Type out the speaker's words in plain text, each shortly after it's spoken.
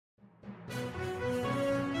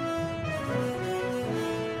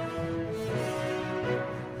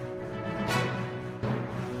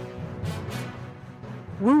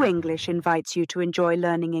WooEnglish invites you to enjoy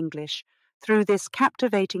learning English through this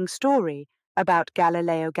captivating story about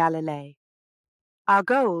Galileo Galilei. Our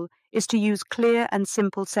goal is to use clear and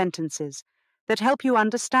simple sentences that help you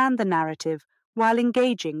understand the narrative while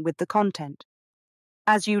engaging with the content.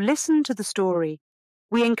 As you listen to the story,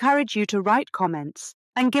 we encourage you to write comments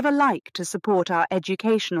and give a like to support our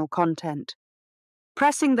educational content.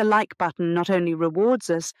 Pressing the like button not only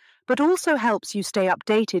rewards us, but also helps you stay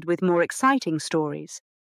updated with more exciting stories.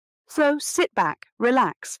 So sit back,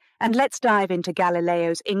 relax, and let's dive into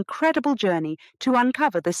Galileo's incredible journey to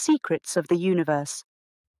uncover the secrets of the universe.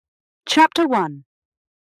 Chapter 1.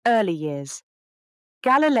 Early Years.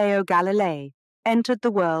 Galileo Galilei entered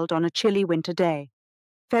the world on a chilly winter day,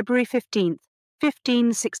 February 15th,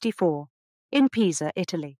 1564, in Pisa,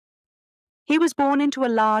 Italy. He was born into a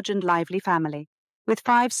large and lively family, with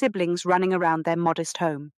 5 siblings running around their modest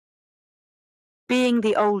home. Being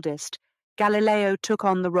the oldest, Galileo took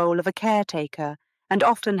on the role of a caretaker and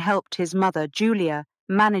often helped his mother, Julia,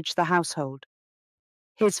 manage the household.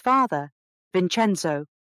 His father, Vincenzo,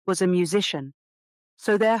 was a musician,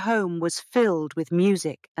 so their home was filled with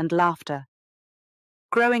music and laughter.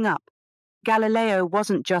 Growing up, Galileo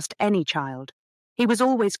wasn't just any child. He was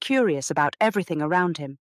always curious about everything around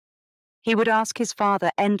him. He would ask his father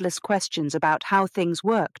endless questions about how things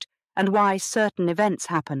worked and why certain events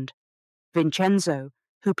happened. Vincenzo,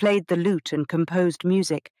 who played the lute and composed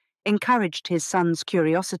music, encouraged his son's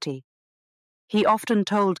curiosity. He often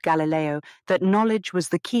told Galileo that knowledge was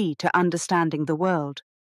the key to understanding the world.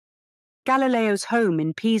 Galileo's home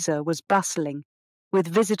in Pisa was bustling, with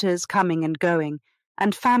visitors coming and going,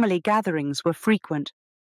 and family gatherings were frequent.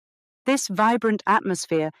 This vibrant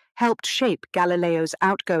atmosphere helped shape Galileo's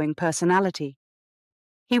outgoing personality.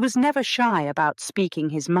 He was never shy about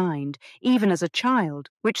speaking his mind, even as a child,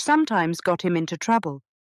 which sometimes got him into trouble.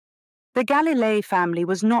 The Galilei family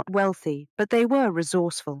was not wealthy, but they were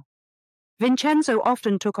resourceful. Vincenzo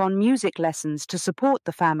often took on music lessons to support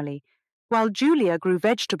the family, while Julia grew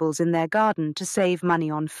vegetables in their garden to save money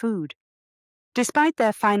on food. Despite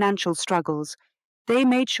their financial struggles, they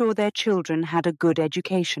made sure their children had a good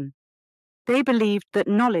education. They believed that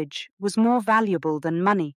knowledge was more valuable than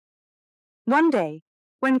money. One day,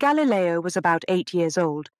 when Galileo was about 8 years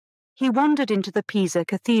old, he wandered into the Pisa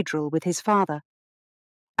Cathedral with his father.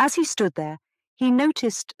 As he stood there, he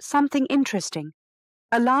noticed something interesting: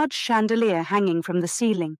 a large chandelier hanging from the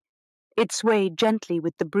ceiling. It swayed gently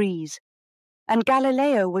with the breeze, and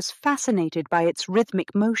Galileo was fascinated by its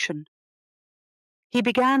rhythmic motion. He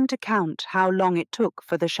began to count how long it took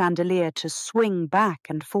for the chandelier to swing back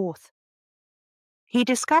and forth. He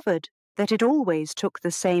discovered that it always took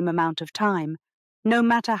the same amount of time, no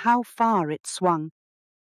matter how far it swung.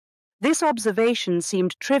 This observation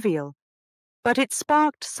seemed trivial, but it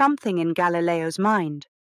sparked something in Galileo's mind.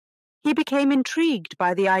 He became intrigued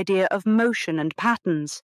by the idea of motion and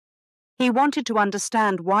patterns. He wanted to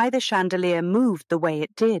understand why the chandelier moved the way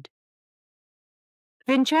it did.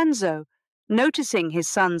 Vincenzo, noticing his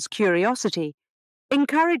son's curiosity,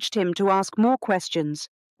 encouraged him to ask more questions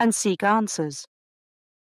and seek answers.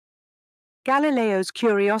 Galileo's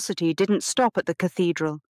curiosity didn't stop at the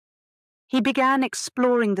cathedral. He began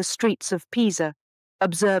exploring the streets of Pisa,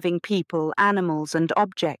 observing people, animals, and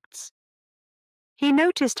objects. He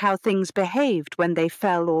noticed how things behaved when they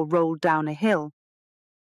fell or rolled down a hill.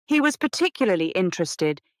 He was particularly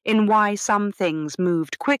interested in why some things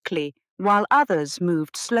moved quickly while others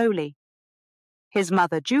moved slowly. His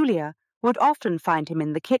mother, Julia, would often find him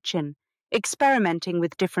in the kitchen, experimenting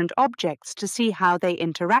with different objects to see how they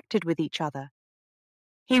interacted with each other.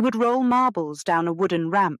 He would roll marbles down a wooden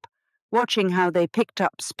ramp, watching how they picked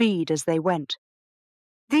up speed as they went.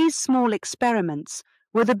 These small experiments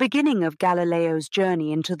were the beginning of Galileo's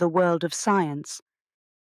journey into the world of science.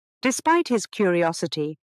 Despite his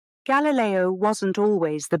curiosity, Galileo wasn't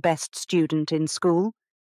always the best student in school.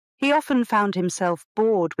 He often found himself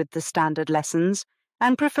bored with the standard lessons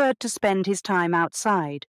and preferred to spend his time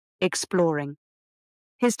outside, exploring.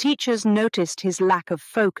 His teachers noticed his lack of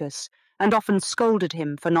focus and often scolded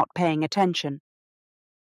him for not paying attention.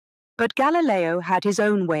 But Galileo had his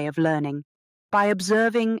own way of learning, by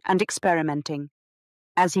observing and experimenting.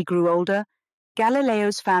 As he grew older,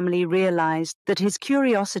 Galileo's family realized that his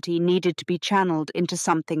curiosity needed to be channeled into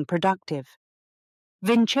something productive.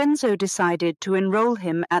 Vincenzo decided to enroll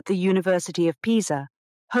him at the University of Pisa,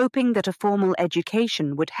 hoping that a formal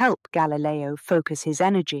education would help Galileo focus his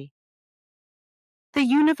energy. The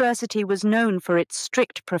university was known for its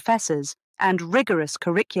strict professors and rigorous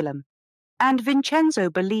curriculum, and Vincenzo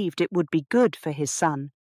believed it would be good for his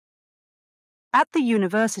son. At the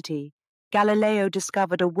university, Galileo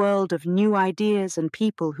discovered a world of new ideas and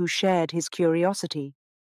people who shared his curiosity.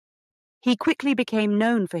 He quickly became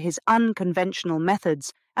known for his unconventional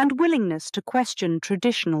methods and willingness to question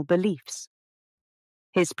traditional beliefs.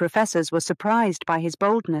 His professors were surprised by his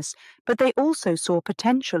boldness, but they also saw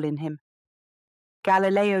potential in him.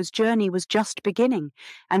 Galileo's journey was just beginning,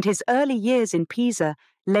 and his early years in Pisa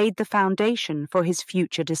laid the foundation for his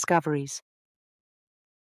future discoveries.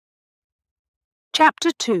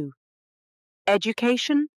 Chapter 2: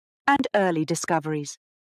 Education and Early Discoveries.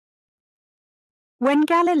 When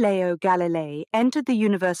Galileo Galilei entered the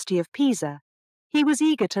University of Pisa, he was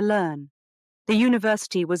eager to learn. The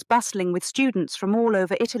university was bustling with students from all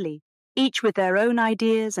over Italy, each with their own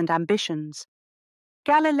ideas and ambitions.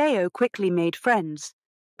 Galileo quickly made friends,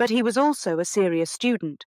 but he was also a serious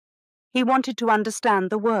student. He wanted to understand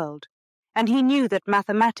the world, and he knew that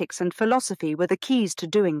mathematics and philosophy were the keys to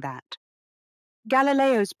doing that.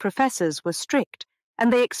 Galileo's professors were strict,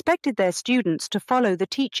 and they expected their students to follow the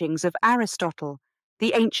teachings of Aristotle,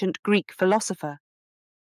 the ancient Greek philosopher.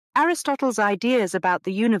 Aristotle's ideas about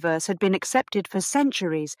the universe had been accepted for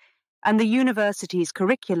centuries, and the university's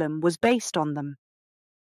curriculum was based on them.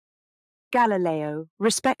 Galileo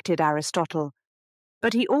respected Aristotle,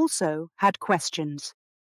 but he also had questions.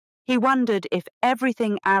 He wondered if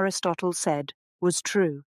everything Aristotle said was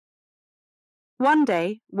true. One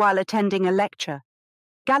day, while attending a lecture,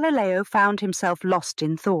 Galileo found himself lost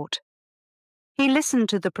in thought. He listened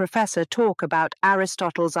to the professor talk about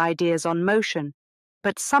Aristotle's ideas on motion,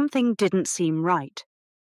 but something didn't seem right.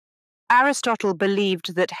 Aristotle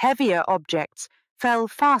believed that heavier objects fell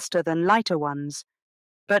faster than lighter ones,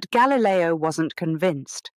 but Galileo wasn't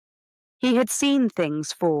convinced. He had seen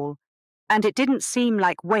things fall, and it didn't seem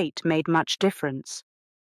like weight made much difference.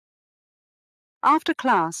 After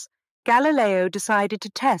class, Galileo decided to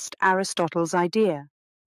test Aristotle's idea.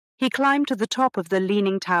 He climbed to the top of the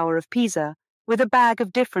Leaning Tower of Pisa with a bag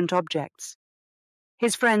of different objects.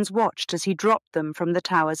 His friends watched as he dropped them from the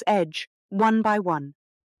tower's edge, one by one.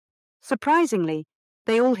 Surprisingly,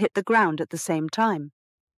 they all hit the ground at the same time.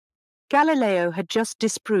 Galileo had just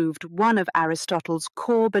disproved one of Aristotle's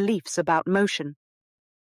core beliefs about motion.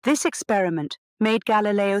 This experiment made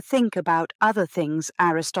Galileo think about other things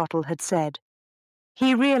Aristotle had said.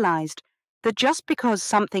 He realized that just because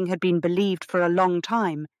something had been believed for a long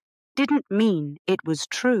time didn't mean it was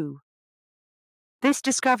true. This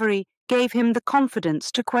discovery gave him the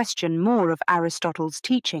confidence to question more of Aristotle's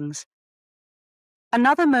teachings.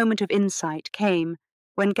 Another moment of insight came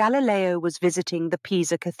when Galileo was visiting the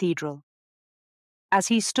Pisa Cathedral. As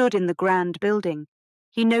he stood in the grand building,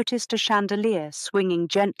 he noticed a chandelier swinging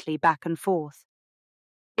gently back and forth.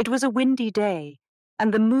 It was a windy day,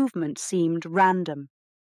 and the movement seemed random.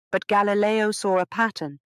 But Galileo saw a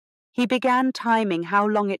pattern. He began timing how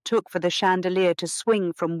long it took for the chandelier to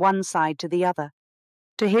swing from one side to the other.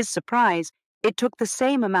 To his surprise, it took the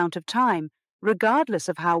same amount of time, regardless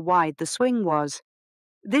of how wide the swing was.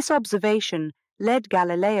 This observation led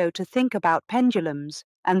Galileo to think about pendulums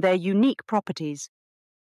and their unique properties.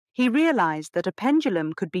 He realized that a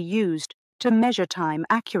pendulum could be used to measure time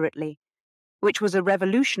accurately, which was a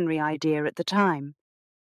revolutionary idea at the time.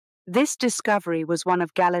 This discovery was one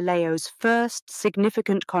of Galileo's first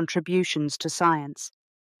significant contributions to science,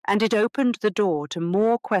 and it opened the door to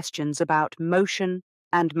more questions about motion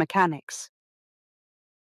and mechanics.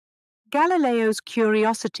 Galileo's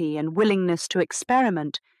curiosity and willingness to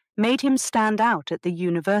experiment made him stand out at the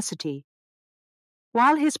university.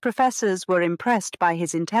 While his professors were impressed by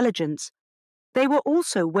his intelligence, they were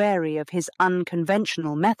also wary of his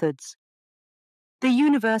unconventional methods. The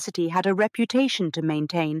university had a reputation to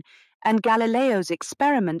maintain, and Galileo's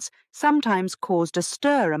experiments sometimes caused a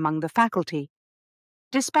stir among the faculty.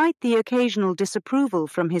 Despite the occasional disapproval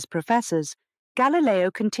from his professors,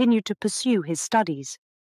 Galileo continued to pursue his studies.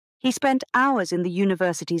 He spent hours in the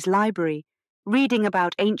university's library, reading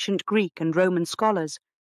about ancient Greek and Roman scholars,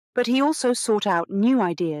 but he also sought out new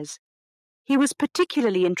ideas. He was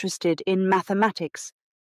particularly interested in mathematics,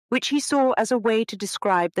 which he saw as a way to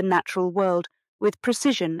describe the natural world with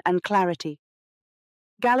precision and clarity.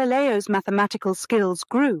 Galileo's mathematical skills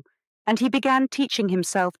grew, and he began teaching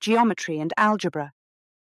himself geometry and algebra.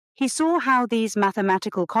 He saw how these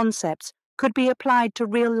mathematical concepts could be applied to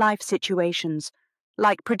real-life situations,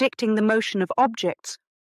 like predicting the motion of objects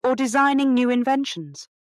or designing new inventions.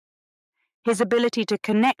 His ability to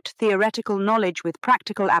connect theoretical knowledge with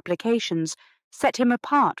practical applications set him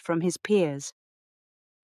apart from his peers.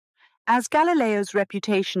 As Galileo's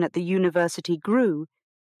reputation at the university grew,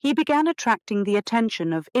 he began attracting the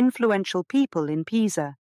attention of influential people in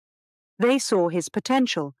Pisa. They saw his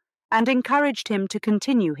potential and encouraged him to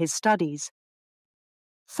continue his studies.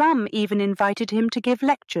 Some even invited him to give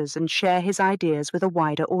lectures and share his ideas with a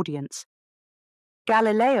wider audience.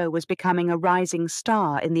 Galileo was becoming a rising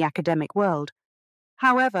star in the academic world.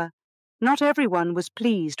 However, not everyone was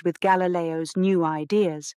pleased with Galileo's new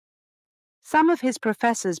ideas. Some of his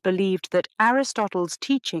professors believed that Aristotle's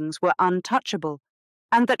teachings were untouchable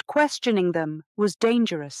and that questioning them was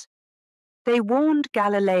dangerous. They warned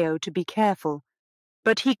Galileo to be careful,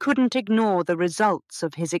 but he couldn't ignore the results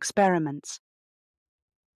of his experiments.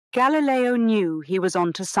 Galileo knew he was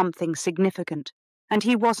onto something significant, and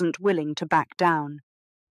he wasn't willing to back down.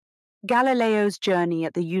 Galileo's journey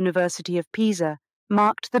at the University of Pisa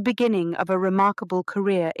marked the beginning of a remarkable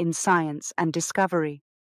career in science and discovery.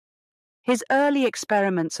 His early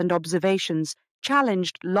experiments and observations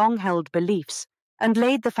challenged long-held beliefs and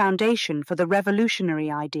laid the foundation for the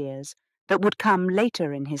revolutionary ideas that would come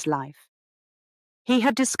later in his life. He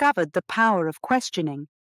had discovered the power of questioning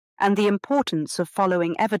and the importance of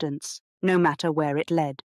following evidence, no matter where it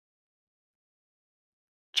led.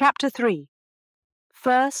 Chapter 3.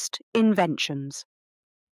 First Inventions.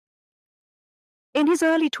 In his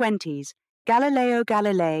early 20s, Galileo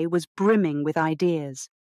Galilei was brimming with ideas.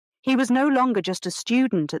 He was no longer just a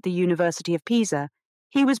student at the University of Pisa,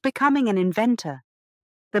 he was becoming an inventor.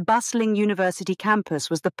 The bustling university campus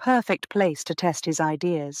was the perfect place to test his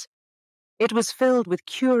ideas. It was filled with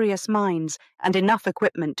curious minds and enough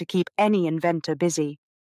equipment to keep any inventor busy.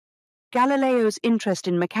 Galileo's interest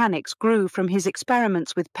in mechanics grew from his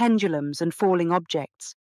experiments with pendulums and falling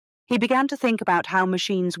objects. He began to think about how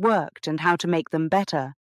machines worked and how to make them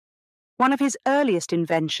better. One of his earliest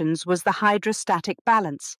inventions was the hydrostatic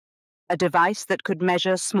balance, a device that could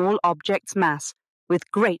measure small objects' mass with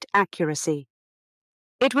great accuracy.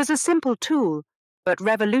 It was a simple tool, but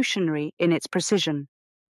revolutionary in its precision.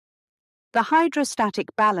 The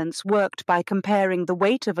hydrostatic balance worked by comparing the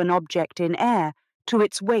weight of an object in air to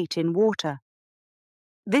its weight in water.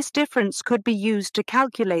 This difference could be used to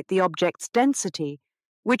calculate the object's density,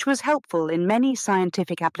 which was helpful in many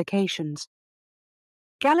scientific applications.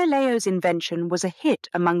 Galileo's invention was a hit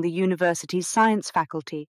among the university's science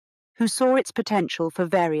faculty, who saw its potential for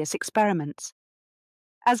various experiments.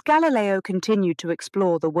 As Galileo continued to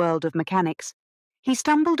explore the world of mechanics, he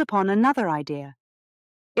stumbled upon another idea.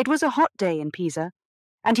 It was a hot day in Pisa,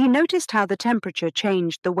 and he noticed how the temperature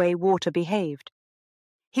changed the way water behaved.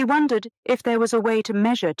 He wondered if there was a way to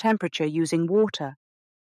measure temperature using water.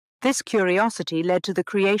 This curiosity led to the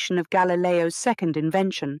creation of Galileo's second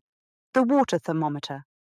invention, the water thermometer.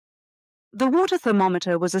 The water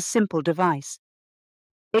thermometer was a simple device.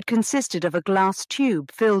 It consisted of a glass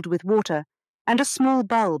tube filled with water and a small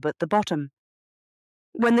bulb at the bottom.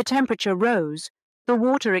 When the temperature rose, the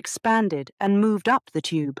water expanded and moved up the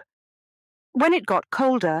tube. When it got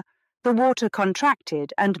colder, the water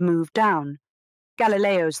contracted and moved down.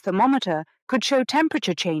 Galileo's thermometer could show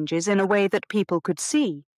temperature changes in a way that people could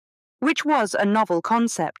see, which was a novel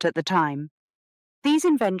concept at the time. These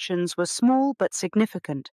inventions were small but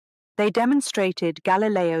significant. They demonstrated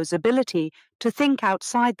Galileo's ability to think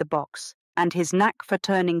outside the box and his knack for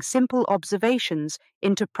turning simple observations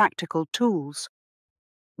into practical tools.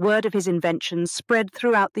 Word of his inventions spread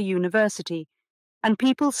throughout the university, and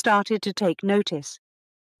people started to take notice.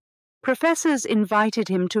 Professors invited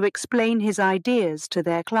him to explain his ideas to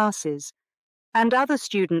their classes, and other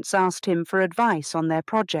students asked him for advice on their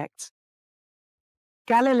projects.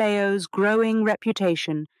 Galileo's growing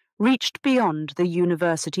reputation reached beyond the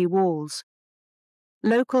university walls.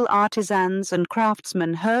 Local artisans and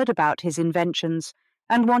craftsmen heard about his inventions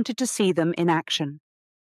and wanted to see them in action.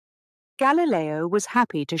 Galileo was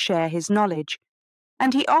happy to share his knowledge,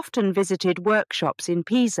 and he often visited workshops in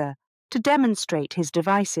Pisa to demonstrate his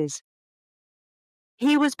devices.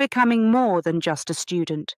 He was becoming more than just a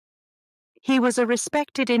student. He was a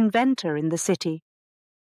respected inventor in the city.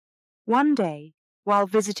 One day, while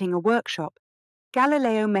visiting a workshop,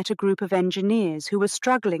 Galileo met a group of engineers who were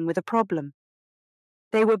struggling with a problem.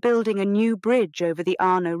 They were building a new bridge over the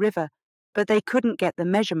Arno River, but they couldn't get the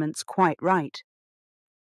measurements quite right.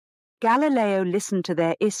 Galileo listened to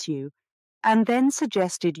their issue and then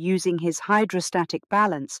suggested using his hydrostatic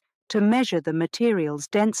balance to measure the material's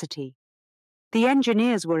density. The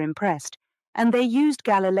engineers were impressed, and they used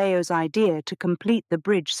Galileo's idea to complete the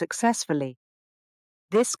bridge successfully.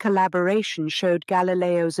 This collaboration showed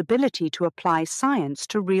Galileo's ability to apply science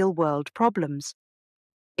to real-world problems.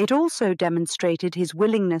 It also demonstrated his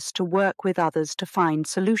willingness to work with others to find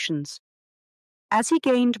solutions. As he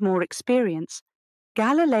gained more experience,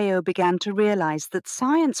 Galileo began to realize that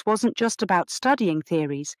science wasn't just about studying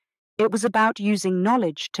theories, it was about using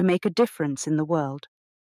knowledge to make a difference in the world.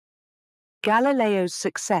 Galileo's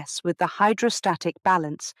success with the hydrostatic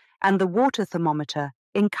balance and the water thermometer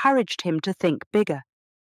encouraged him to think bigger.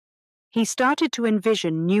 He started to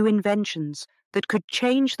envision new inventions that could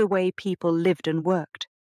change the way people lived and worked.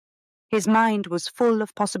 His mind was full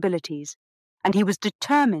of possibilities, and he was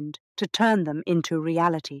determined to turn them into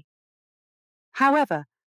reality. However,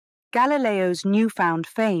 Galileo's newfound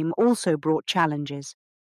fame also brought challenges.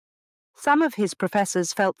 Some of his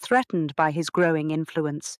professors felt threatened by his growing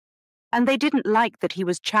influence, and they didn't like that he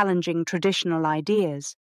was challenging traditional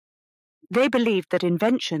ideas. They believed that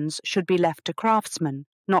inventions should be left to craftsmen,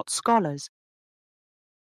 not scholars.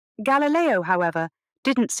 Galileo, however,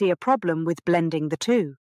 didn't see a problem with blending the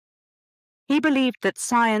two. He believed that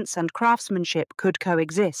science and craftsmanship could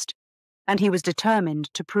coexist, and he was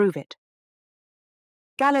determined to prove it.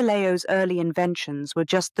 Galileo's early inventions were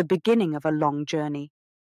just the beginning of a long journey.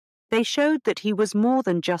 They showed that he was more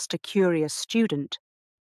than just a curious student.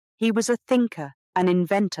 He was a thinker, an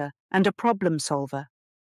inventor, and a problem solver.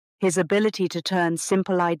 His ability to turn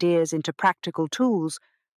simple ideas into practical tools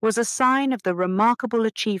was a sign of the remarkable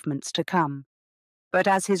achievements to come. But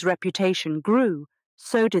as his reputation grew,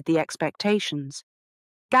 so did the expectations.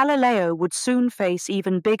 Galileo would soon face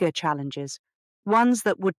even bigger challenges, ones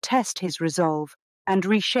that would test his resolve and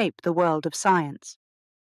reshape the world of science.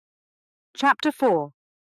 Chapter 4.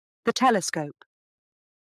 The Telescope.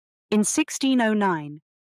 In 1609,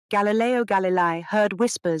 Galileo Galilei heard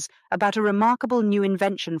whispers about a remarkable new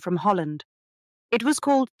invention from Holland. It was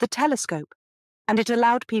called the telescope, and it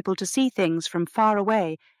allowed people to see things from far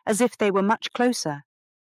away as if they were much closer.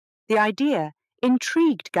 The idea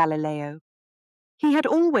intrigued Galileo. He had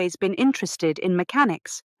always been interested in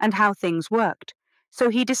mechanics and how things worked, so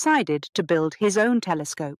he decided to build his own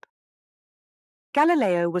telescope.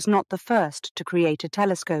 Galileo was not the first to create a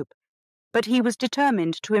telescope, but he was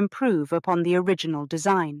determined to improve upon the original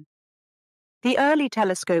design. The early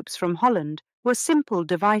telescopes from Holland were simple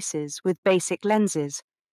devices with basic lenses.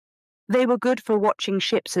 They were good for watching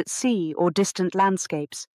ships at sea or distant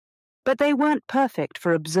landscapes, but they weren't perfect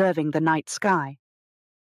for observing the night sky.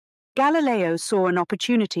 Galileo saw an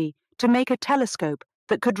opportunity to make a telescope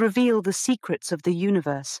that could reveal the secrets of the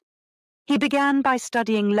universe. He began by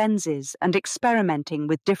studying lenses and experimenting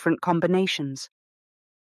with different combinations.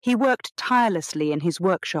 He worked tirelessly in his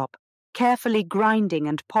workshop, carefully grinding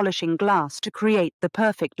and polishing glass to create the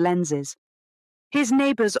perfect lenses. His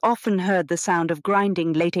neighbors often heard the sound of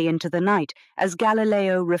grinding later into the night as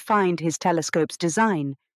Galileo refined his telescope's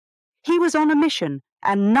design. He was on a mission,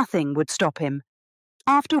 and nothing would stop him.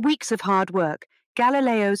 After weeks of hard work,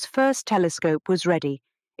 Galileo's first telescope was ready.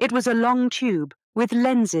 It was a long tube with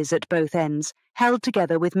lenses at both ends, held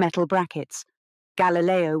together with metal brackets.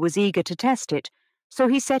 Galileo was eager to test it, so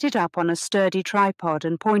he set it up on a sturdy tripod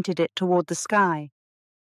and pointed it toward the sky.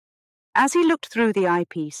 As he looked through the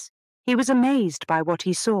eyepiece, he was amazed by what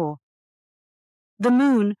he saw. The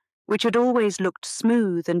moon, which had always looked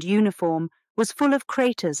smooth and uniform, was full of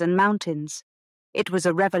craters and mountains. It was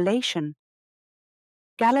a revelation.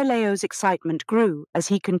 Galileo's excitement grew as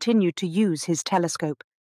he continued to use his telescope.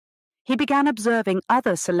 He began observing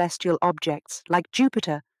other celestial objects like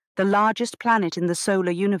Jupiter, the largest planet in the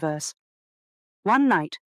solar universe. One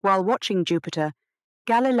night, while watching Jupiter,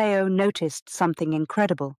 Galileo noticed something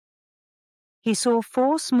incredible. He saw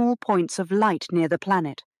 4 small points of light near the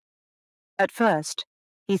planet. At first,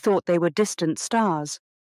 he thought they were distant stars,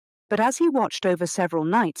 but as he watched over several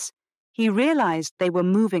nights, he realized they were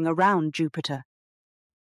moving around Jupiter.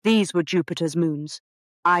 These were Jupiter's moons,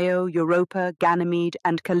 Io, Europa, Ganymede,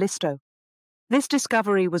 and Callisto. This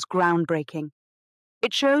discovery was groundbreaking.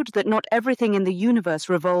 It showed that not everything in the universe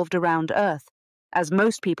revolved around Earth, as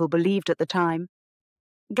most people believed at the time.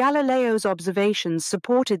 Galileo's observations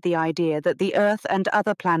supported the idea that the Earth and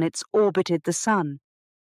other planets orbited the Sun,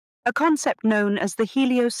 a concept known as the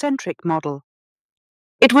heliocentric model.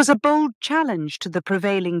 It was a bold challenge to the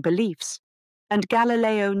prevailing beliefs, and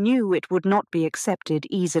Galileo knew it would not be accepted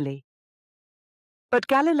easily. But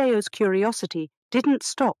Galileo's curiosity didn't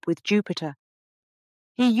stop with Jupiter.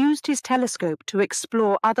 He used his telescope to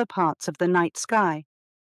explore other parts of the night sky.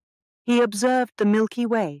 He observed the Milky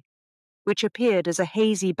Way, which appeared as a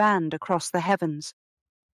hazy band across the heavens.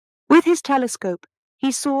 With his telescope,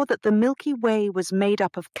 he saw that the Milky Way was made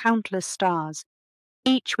up of countless stars,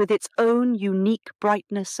 each with its own unique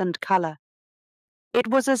brightness and color. It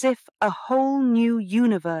was as if a whole new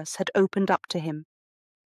universe had opened up to him.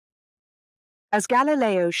 As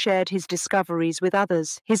Galileo shared his discoveries with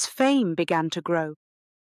others, his fame began to grow.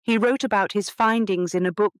 He wrote about his findings in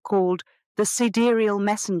a book called The Sidereal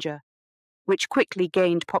Messenger, which quickly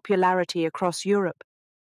gained popularity across Europe.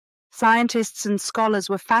 Scientists and scholars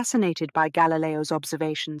were fascinated by Galileo's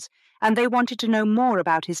observations, and they wanted to know more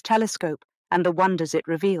about his telescope and the wonders it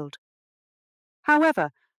revealed.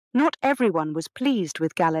 However, not everyone was pleased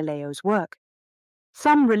with Galileo's work.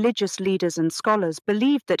 Some religious leaders and scholars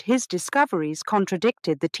believed that his discoveries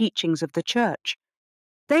contradicted the teachings of the Church.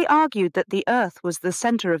 They argued that the Earth was the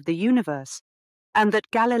center of the universe, and that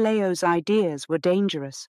Galileo's ideas were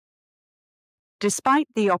dangerous. Despite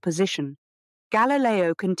the opposition,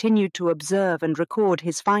 Galileo continued to observe and record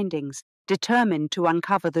his findings, determined to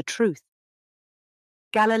uncover the truth.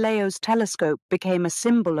 Galileo's telescope became a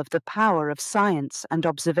symbol of the power of science and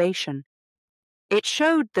observation. It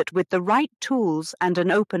showed that with the right tools and an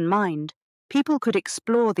open mind, people could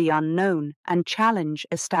explore the unknown and challenge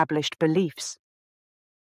established beliefs.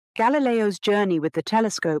 Galileo's journey with the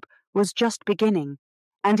telescope was just beginning,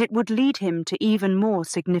 and it would lead him to even more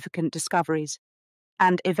significant discoveries,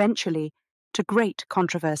 and eventually to great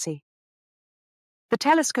controversy. The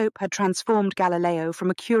telescope had transformed Galileo from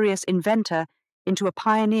a curious inventor into a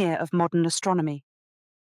pioneer of modern astronomy.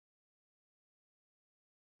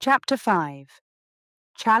 Chapter 5.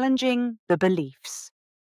 Challenging the Beliefs.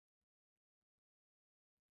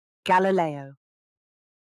 Galileo.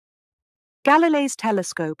 Galileo's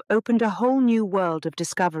telescope opened a whole new world of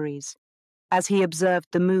discoveries. As he observed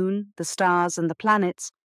the moon, the stars, and the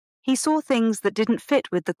planets, he saw things that didn't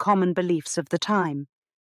fit with the common beliefs of the time.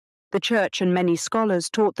 The Church and many scholars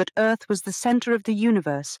taught that Earth was the center of the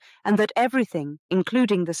universe and that everything,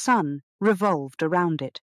 including the sun, revolved around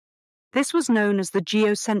it. This was known as the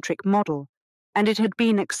geocentric model, and it had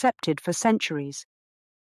been accepted for centuries.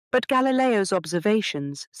 But Galileo's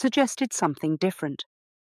observations suggested something different.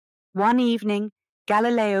 One evening,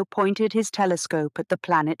 Galileo pointed his telescope at the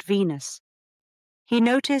planet Venus. He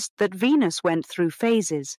noticed that Venus went through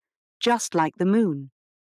phases, just like the moon.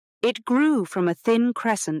 It grew from a thin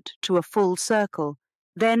crescent to a full circle,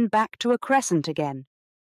 then back to a crescent again.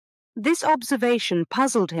 This observation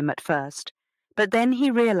puzzled him at first, but then he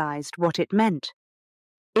realized what it meant.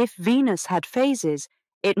 If Venus had phases,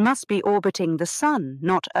 it must be orbiting the sun,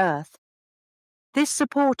 not Earth. This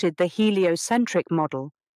supported the heliocentric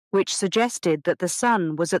model, which suggested that the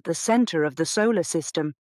sun was at the center of the solar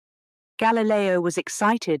system. Galileo was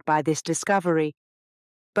excited by this discovery,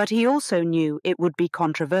 but he also knew it would be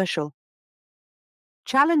controversial.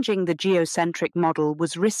 Challenging the geocentric model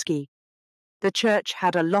was risky. The Church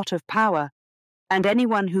had a lot of power, and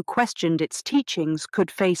anyone who questioned its teachings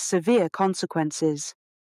could face severe consequences.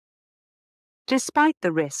 Despite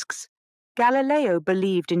the risks, Galileo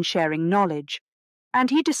believed in sharing knowledge, and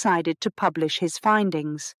he decided to publish his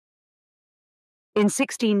findings. In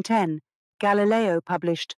 1610, Galileo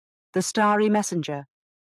published The Starry Messenger,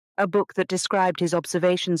 a book that described his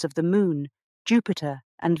observations of the moon, Jupiter,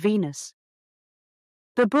 and Venus.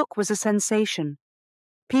 The book was a sensation.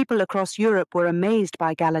 People across Europe were amazed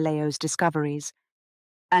by Galileo's discoveries,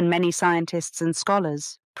 and many scientists and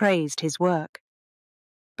scholars praised his work.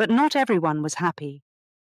 But not everyone was happy.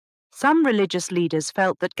 Some religious leaders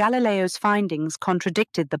felt that Galileo's findings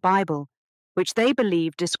contradicted the Bible, which they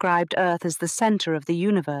believed described Earth as the center of the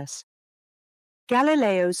universe.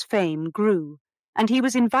 Galileo's fame grew, and he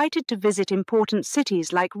was invited to visit important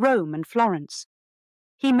cities like Rome and Florence.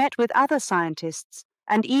 He met with other scientists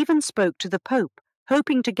and even spoke to the Pope,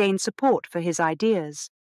 hoping to gain support for his ideas.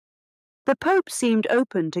 The Pope seemed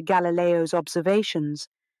open to Galileo's observations,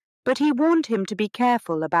 but he warned him to be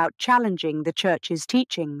careful about challenging the Church's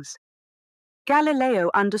teachings.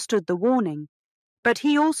 Galileo understood the warning, but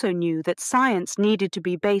he also knew that science needed to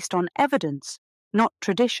be based on evidence, not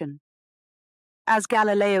tradition. As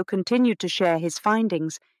Galileo continued to share his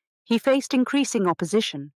findings, he faced increasing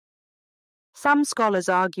opposition. Some scholars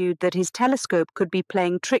argued that his telescope could be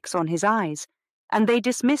playing tricks on his eyes, and they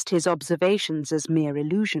dismissed his observations as mere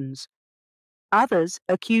illusions. Others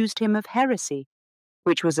accused him of heresy,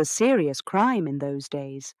 which was a serious crime in those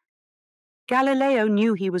days. Galileo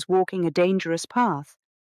knew he was walking a dangerous path,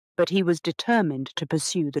 but he was determined to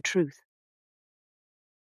pursue the truth.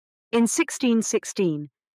 In 1616,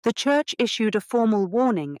 the Church issued a formal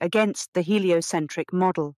warning against the heliocentric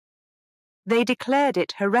model. They declared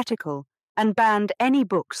it heretical and banned any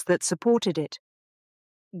books that supported it.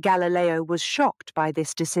 Galileo was shocked by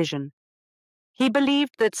this decision. He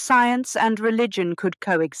believed that science and religion could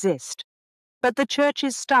coexist, but the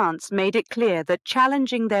Church's stance made it clear that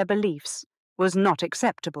challenging their beliefs was not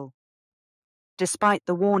acceptable. Despite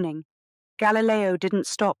the warning, Galileo didn't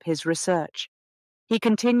stop his research. He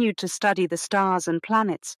continued to study the stars and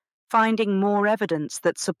planets, finding more evidence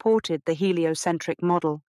that supported the heliocentric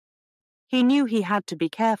model. He knew he had to be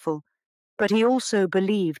careful, but he also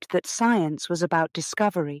believed that science was about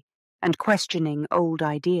discovery, and questioning old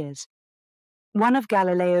ideas. One of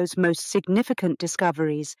Galileo's most significant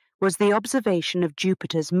discoveries was the observation of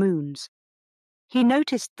Jupiter's moons. He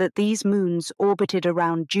noticed that these moons orbited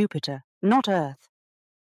around Jupiter, not Earth.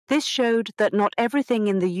 This showed that not everything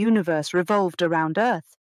in the universe revolved around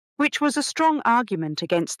Earth, which was a strong argument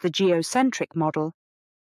against the geocentric model.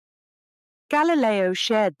 Galileo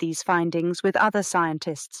shared these findings with other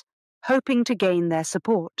scientists, hoping to gain their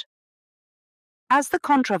support. As the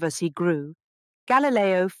controversy grew,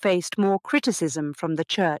 Galileo faced more criticism from the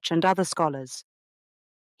Church and other scholars.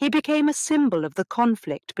 He became a symbol of the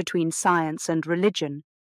conflict between science and religion,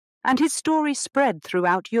 and his story spread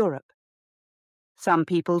throughout Europe. Some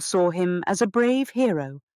people saw him as a brave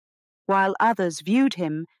hero, while others viewed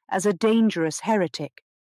him as a dangerous heretic.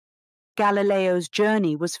 Galileo's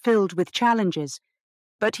journey was filled with challenges,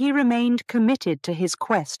 but he remained committed to his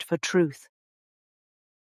quest for truth.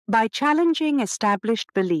 By challenging established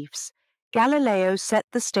beliefs, Galileo set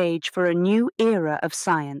the stage for a new era of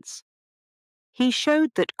science. He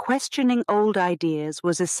showed that questioning old ideas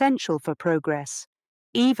was essential for progress,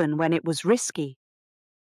 even when it was risky.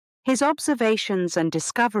 His observations and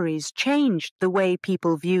discoveries changed the way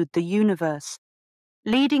people viewed the universe,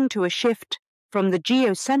 leading to a shift from the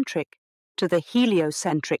geocentric to the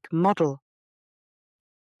heliocentric model.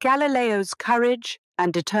 Galileo's courage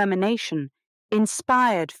and determination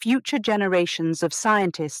inspired future generations of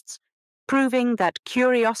scientists, proving that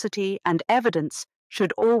curiosity and evidence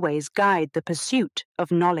should always guide the pursuit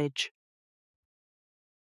of knowledge.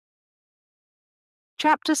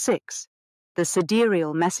 Chapter 6. The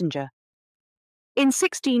Sidereal Messenger. In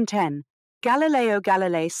 1610, Galileo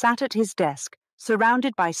Galilei sat at his desk,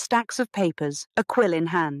 surrounded by stacks of papers, a quill in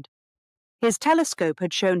hand. His telescope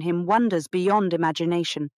had shown him wonders beyond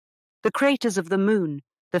imagination: the craters of the Moon,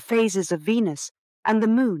 the phases of Venus, and the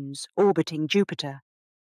moons orbiting Jupiter.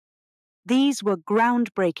 These were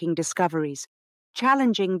groundbreaking discoveries,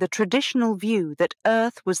 challenging the traditional view that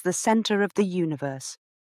Earth was the center of the universe.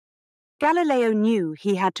 Galileo knew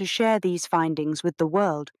he had to share these findings with the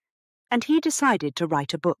world, and he decided to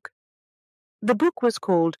write a book. The book was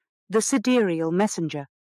called The Sidereal Messenger,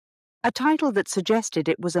 a title that suggested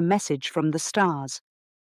it was a message from the stars.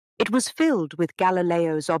 It was filled with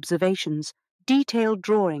Galileo's observations, detailed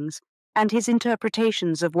drawings, and his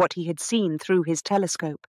interpretations of what he had seen through his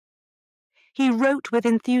telescope. He wrote with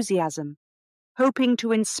enthusiasm, hoping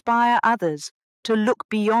to inspire others to look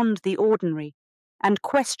beyond the ordinary and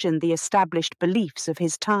question the established beliefs of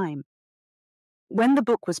his time. When the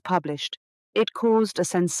book was published, it caused a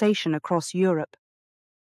sensation across Europe.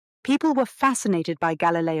 People were fascinated by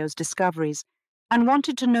Galileo's discoveries and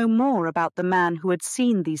wanted to know more about the man who had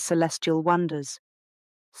seen these celestial wonders.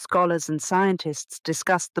 Scholars and scientists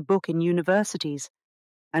discussed the book in universities,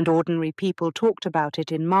 and ordinary people talked about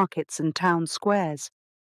it in markets and town squares.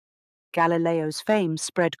 Galileo's fame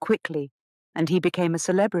spread quickly, and he became a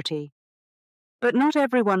celebrity. But not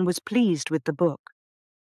everyone was pleased with the book.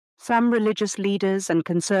 Some religious leaders and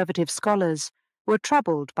conservative scholars were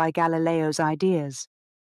troubled by Galileo's ideas.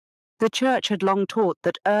 The Church had long taught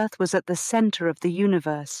that Earth was at the center of the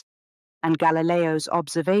universe, and Galileo's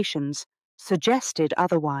observations suggested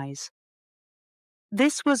otherwise.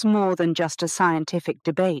 This was more than just a scientific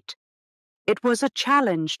debate. It was a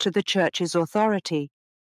challenge to the Church's authority,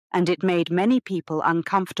 and it made many people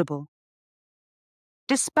uncomfortable.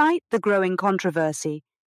 Despite the growing controversy,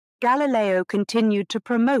 Galileo continued to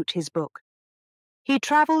promote his book. He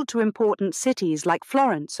traveled to important cities like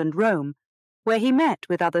Florence and Rome, where he met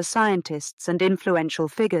with other scientists and influential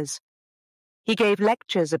figures. He gave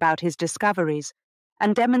lectures about his discoveries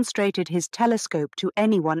and demonstrated his telescope to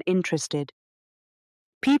anyone interested.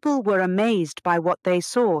 People were amazed by what they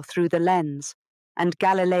saw through the lens, and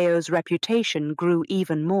Galileo's reputation grew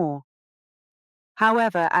even more.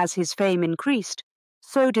 However, as his fame increased,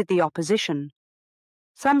 so did the opposition.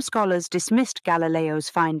 Some scholars dismissed Galileo's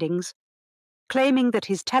findings, claiming that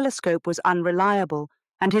his telescope was unreliable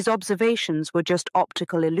and his observations were just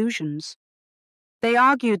optical illusions. They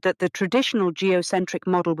argued that the traditional geocentric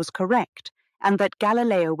model was correct and that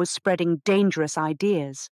Galileo was spreading dangerous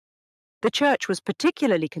ideas. The Church was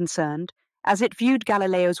particularly concerned as it viewed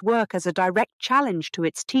Galileo's work as a direct challenge to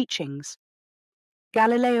its teachings.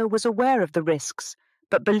 Galileo was aware of the risks,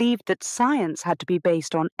 but believed that science had to be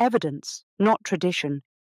based on evidence, not tradition.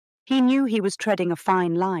 He knew he was treading a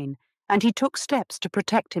fine line, and he took steps to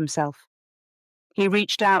protect himself. He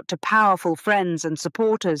reached out to powerful friends and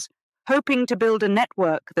supporters, hoping to build a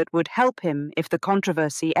network that would help him if the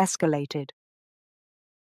controversy escalated.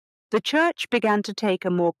 The Church began to take a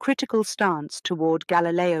more critical stance toward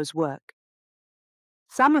Galileo's work.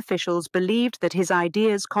 Some officials believed that his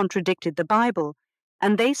ideas contradicted the Bible,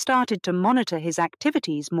 and they started to monitor his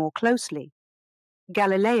activities more closely.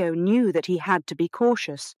 Galileo knew that he had to be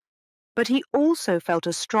cautious, but he also felt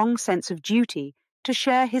a strong sense of duty to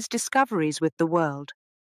share his discoveries with the world.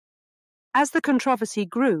 As the controversy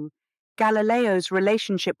grew, Galileo's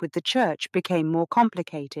relationship with the Church became more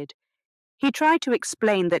complicated. He tried to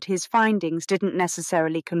explain that his findings didn't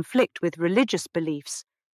necessarily conflict with religious beliefs,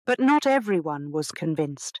 but not everyone was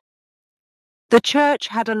convinced. The Church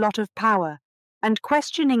had a lot of power, and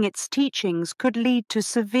questioning its teachings could lead to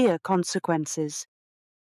severe consequences.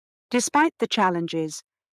 Despite the challenges,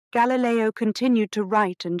 Galileo continued to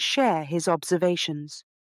write and share his observations.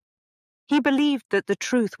 He believed that the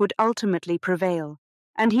truth would ultimately prevail,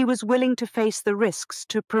 and he was willing to face the risks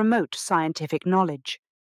to promote scientific knowledge.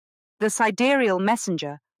 The sidereal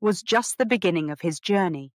messenger was just the beginning of his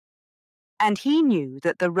journey, and he knew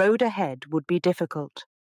that the road ahead would be difficult.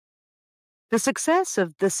 The success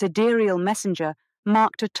of the sidereal messenger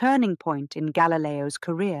marked a turning point in Galileo's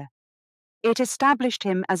career. It established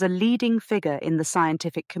him as a leading figure in the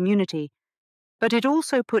scientific community, but it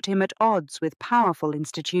also put him at odds with powerful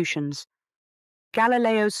institutions.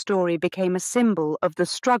 Galileo's story became a symbol of the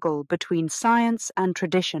struggle between science and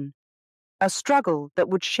tradition, a struggle that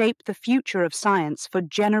would shape the future of science for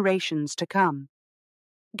generations to come.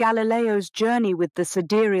 Galileo's journey with the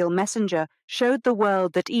sidereal messenger showed the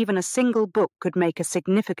world that even a single book could make a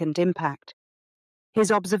significant impact.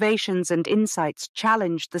 His observations and insights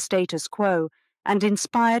challenged the status quo and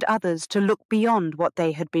inspired others to look beyond what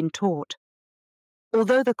they had been taught.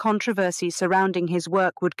 Although the controversy surrounding his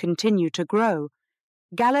work would continue to grow,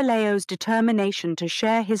 Galileo's determination to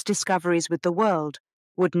share his discoveries with the world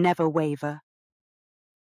would never waver.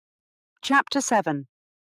 Chapter 7.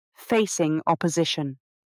 Facing Opposition.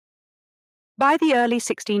 By the early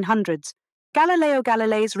 1600s, Galileo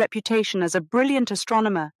Galilei's reputation as a brilliant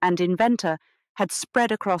astronomer and inventor had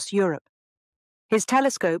spread across Europe. His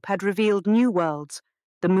telescope had revealed new worlds,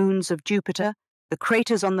 the moons of Jupiter, the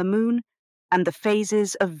craters on the Moon, and the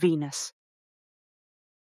phases of Venus.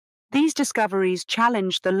 These discoveries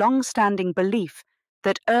challenged the long-standing belief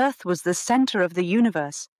that Earth was the center of the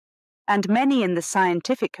universe, and many in the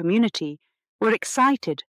scientific community were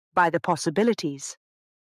excited by the possibilities.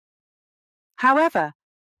 However,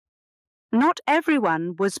 not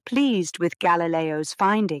everyone was pleased with Galileo's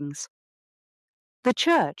findings. The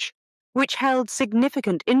Church, which held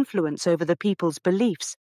significant influence over the people's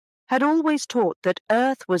beliefs, had always taught that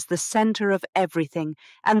Earth was the center of everything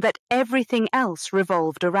and that everything else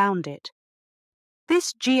revolved around it.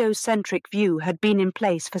 This geocentric view had been in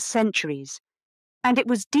place for centuries, and it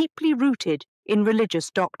was deeply rooted in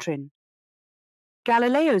religious doctrine.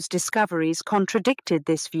 Galileo's discoveries contradicted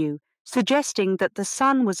this view, suggesting that the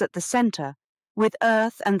Sun was at the center, with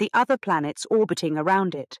Earth and the other planets orbiting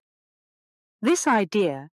around it. This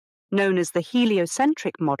idea, known as the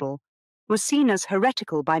heliocentric model, was seen as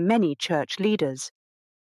heretical by many church leaders.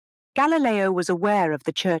 Galileo was aware of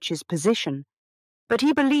the Church's position, but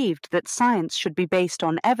he believed that science should be based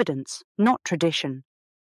on evidence, not tradition.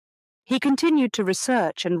 He continued to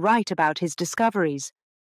research and write about his discoveries,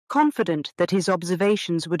 confident that his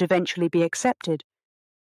observations would eventually be accepted.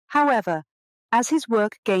 However, as his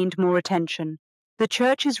work gained more attention, the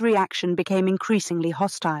Church's reaction became increasingly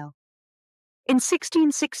hostile. In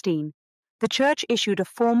 1616, the Church issued a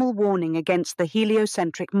formal warning against the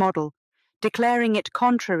heliocentric model, declaring it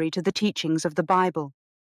contrary to the teachings of the Bible.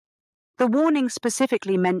 The warning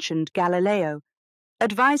specifically mentioned Galileo,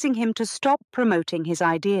 advising him to stop promoting his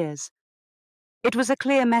ideas. It was a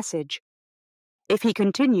clear message. If he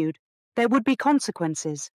continued, there would be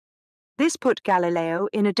consequences. This put Galileo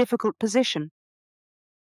in a difficult position.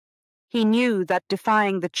 He knew that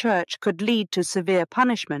defying the Church could lead to severe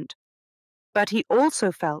punishment, but he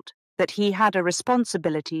also felt that he had a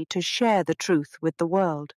responsibility to share the truth with the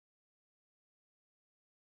world.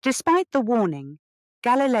 Despite the warning,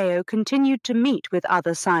 Galileo continued to meet with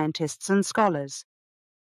other scientists and scholars.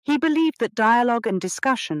 He believed that dialogue and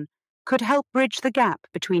discussion could help bridge the gap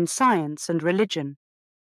between science and religion.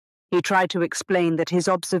 He tried to explain that his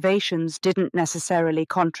observations didn't necessarily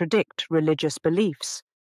contradict religious beliefs,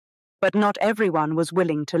 but not everyone was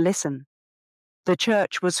willing to listen. The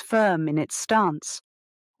Church was firm in its stance,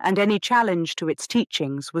 and any challenge to its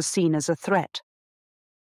teachings was seen as a threat.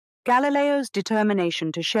 Galileo's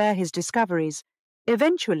determination to share his discoveries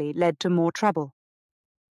eventually led to more trouble.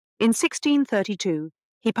 In 1632,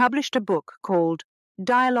 he published a book called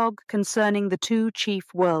Dialogue Concerning the Two Chief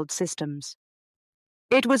World Systems.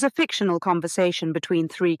 It was a fictional conversation between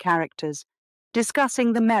three characters,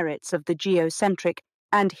 discussing the merits of the geocentric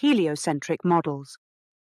and heliocentric models.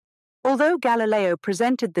 Although Galileo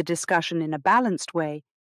presented the discussion in a balanced way,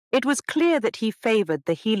 it was clear that he favored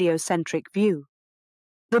the heliocentric view.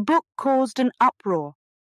 The book caused an uproar.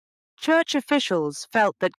 Church officials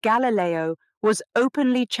felt that Galileo was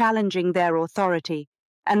openly challenging their authority,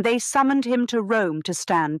 and they summoned him to Rome to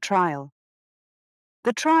stand trial.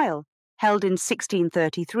 The trial, held in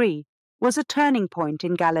 1633, was a turning point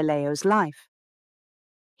in Galileo's life.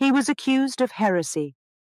 He was accused of heresy,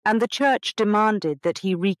 and the Church demanded that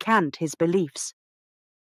he recant his beliefs.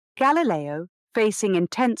 Galileo, facing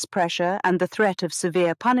intense pressure and the threat of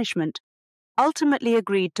severe punishment, ultimately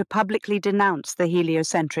agreed to publicly denounce the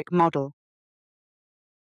heliocentric model.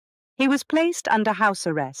 He was placed under house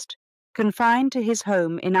arrest, confined to his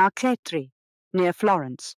home in Arcetri, near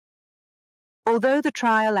Florence. Although the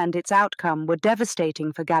trial and its outcome were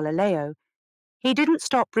devastating for Galileo, he didn't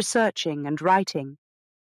stop researching and writing.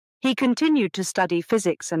 He continued to study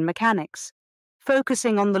physics and mechanics,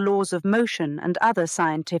 focusing on the laws of motion and other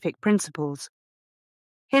scientific principles.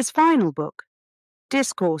 His final book,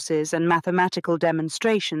 Discourses and Mathematical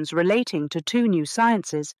Demonstrations Relating to Two New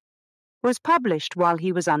Sciences, was published while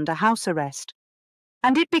he was under house arrest,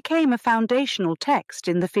 and it became a foundational text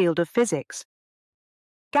in the field of physics.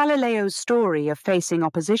 Galileo's story of facing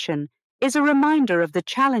opposition is a reminder of the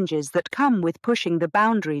challenges that come with pushing the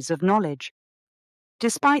boundaries of knowledge.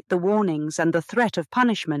 Despite the warnings and the threat of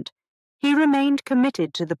punishment, he remained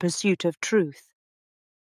committed to the pursuit of truth.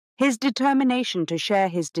 His determination to share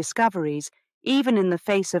his discoveries, even in the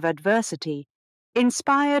face of adversity,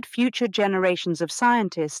 inspired future generations of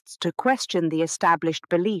scientists to question the established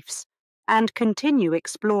beliefs and continue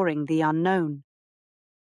exploring the unknown.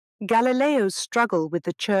 Galileo's struggle with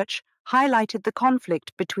the Church highlighted the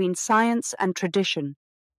conflict between science and tradition,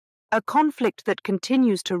 a conflict that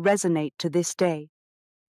continues to resonate to this day.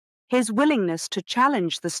 His willingness to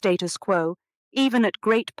challenge the status quo, even at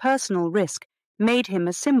great personal risk, made him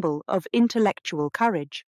a symbol of intellectual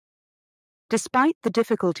courage. Despite the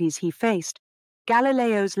difficulties he faced,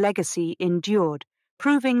 Galileo's legacy endured,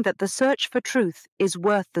 proving that the search for truth is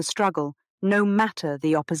worth the struggle, no matter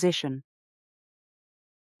the opposition.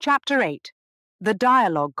 Chapter 8. The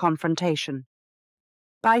Dialogue Confrontation.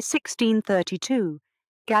 By 1632,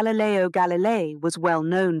 Galileo Galilei was well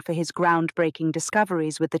known for his groundbreaking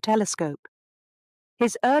discoveries with the telescope.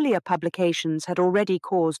 His earlier publications had already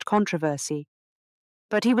caused controversy,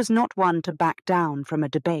 but he was not one to back down from a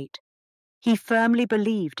debate. He firmly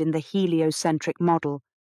believed in the heliocentric model,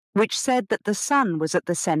 which said that the Sun was at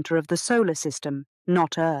the center of the solar system,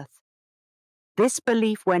 not Earth. This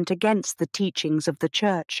belief went against the teachings of the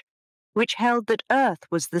Church, which held that Earth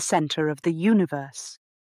was the center of the universe.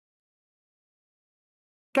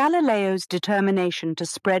 Galileo's determination to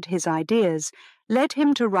spread his ideas led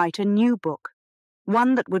him to write a new book,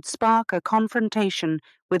 one that would spark a confrontation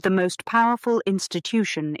with the most powerful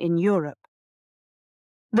institution in Europe.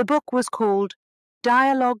 The book was called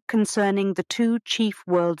Dialogue Concerning the Two Chief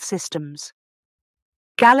World Systems.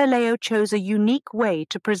 Galileo chose a unique way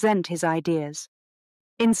to present his ideas.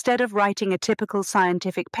 Instead of writing a typical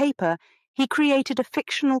scientific paper, he created a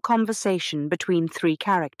fictional conversation between three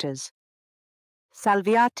characters: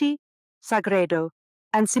 Salviati, Sagredo,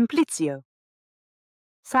 and Simplicio.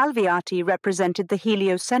 Salviati represented the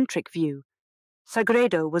heliocentric view,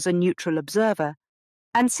 Sagredo was a neutral observer,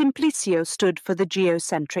 and Simplicio stood for the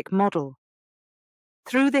geocentric model.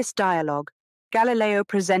 Through this dialogue, Galileo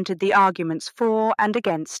presented the arguments for and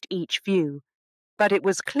against each view, but it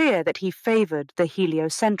was clear that he favored the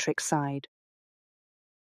heliocentric side.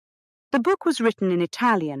 The book was written in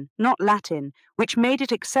Italian, not Latin, which made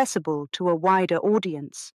it accessible to a wider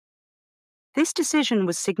audience. This decision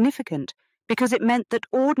was significant because it meant that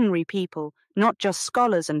ordinary people, not just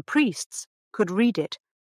scholars and priests, could read it.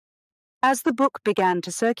 As the book began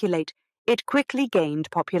to circulate, it quickly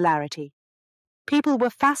gained popularity. People were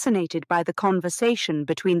fascinated by the conversation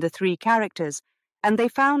between the three characters, and they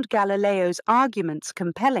found Galileo's arguments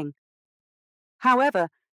compelling. However,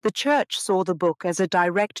 the Church saw the book as a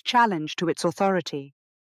direct challenge to its authority.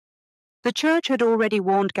 The Church had already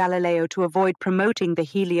warned Galileo to avoid promoting the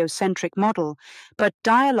heliocentric model, but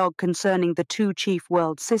dialogue concerning the two chief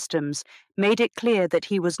world systems made it clear that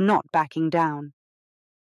he was not backing down.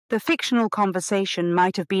 The fictional conversation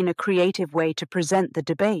might have been a creative way to present the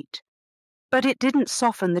debate, but it didn't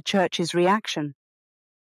soften the Church's reaction.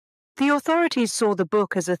 The authorities saw the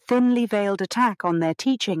book as a thinly veiled attack on their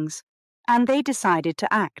teachings, and they decided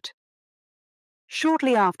to act.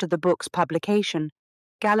 Shortly after the book's publication,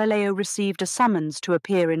 Galileo received a summons to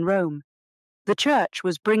appear in Rome. The Church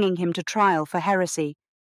was bringing him to trial for heresy,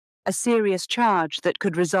 a serious charge that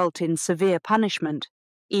could result in severe punishment,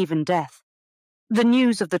 even death. The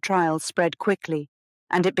news of the trial spread quickly,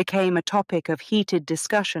 and it became a topic of heated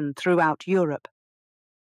discussion throughout Europe.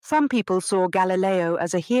 Some people saw Galileo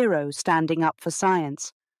as a hero standing up for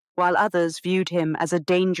science, while others viewed him as a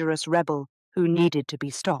dangerous rebel who needed to be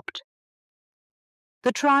stopped.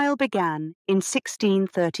 The trial began in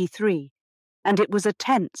 1633, and it was a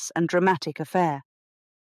tense and dramatic affair.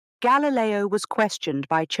 Galileo was questioned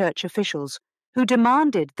by church officials who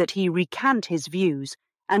demanded that he recant his views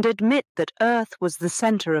and admit that Earth was the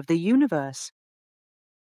center of the universe.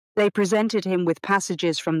 They presented him with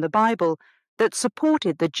passages from the Bible that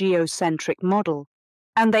supported the geocentric model,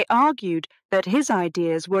 and they argued that his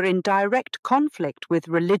ideas were in direct conflict with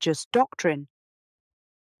religious doctrine.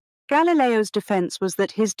 Galileo's defense was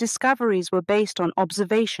that his discoveries were based on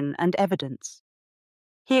observation and evidence.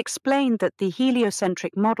 He explained that the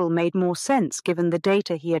heliocentric model made more sense given the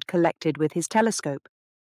data he had collected with his telescope.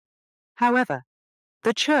 However,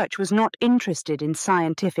 the Church was not interested in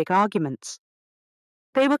scientific arguments.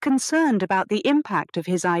 They were concerned about the impact of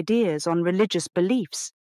his ideas on religious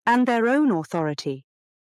beliefs and their own authority.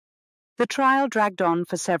 The trial dragged on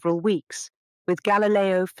for several weeks, with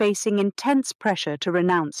Galileo facing intense pressure to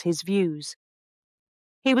renounce his views.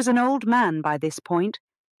 He was an old man by this point,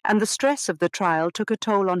 and the stress of the trial took a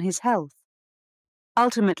toll on his health.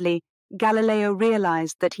 Ultimately, Galileo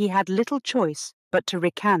realized that he had little choice but to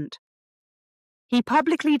recant. He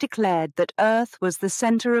publicly declared that Earth was the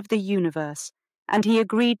center of the universe, and he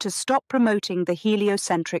agreed to stop promoting the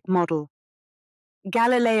heliocentric model.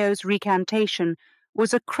 Galileo's recantation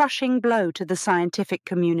was a crushing blow to the scientific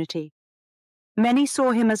community. Many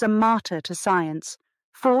saw him as a martyr to science,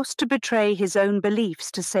 forced to betray his own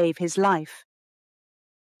beliefs to save his life.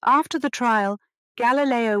 After the trial,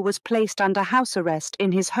 Galileo was placed under house arrest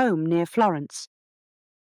in his home near Florence.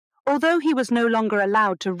 Although he was no longer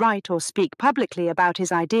allowed to write or speak publicly about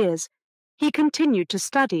his ideas, he continued to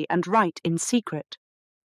study and write in secret.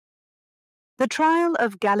 The trial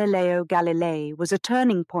of Galileo Galilei was a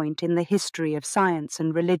turning point in the history of science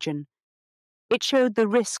and religion. It showed the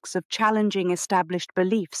risks of challenging established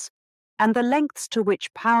beliefs and the lengths to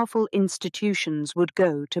which powerful institutions would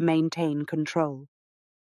go to maintain control.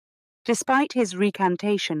 Despite his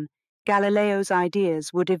recantation, Galileo's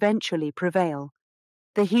ideas would eventually prevail.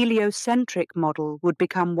 The heliocentric model would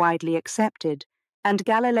become widely accepted, and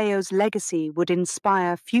Galileo's legacy would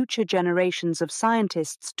inspire future generations of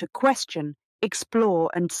scientists to question,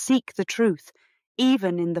 explore, and seek the truth,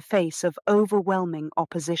 even in the face of overwhelming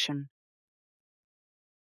opposition.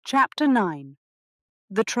 Chapter 9.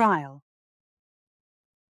 The Trial.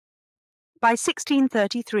 By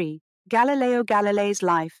 1633, Galileo Galilei's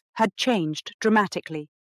life had changed dramatically.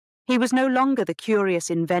 He was no longer the curious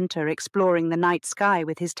inventor exploring the night sky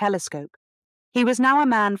with his telescope. He was now a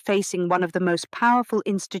man facing one of the most powerful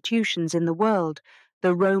institutions in the world,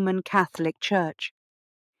 the Roman Catholic Church.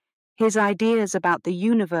 His ideas about the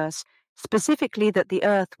universe, specifically that the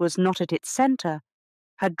Earth was not at its center,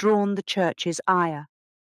 had drawn the Church's ire.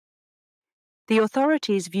 The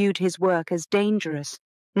authorities viewed his work as dangerous,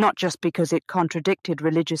 not just because it contradicted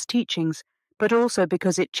religious teachings, but also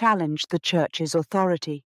because it challenged the Church's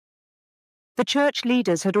authority. The Church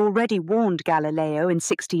leaders had already warned Galileo in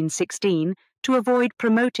 1616 to avoid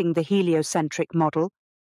promoting the heliocentric model,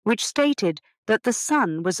 which stated that the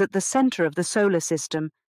Sun was at the center of the solar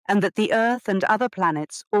system and that the Earth and other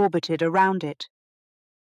planets orbited around it.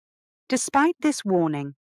 Despite this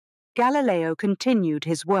warning, Galileo continued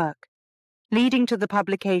his work, leading to the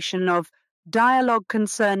publication of Dialogue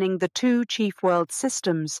Concerning the Two Chief World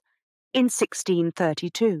Systems in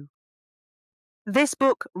 1632. This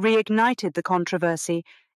book reignited the controversy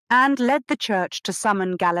and led the Church to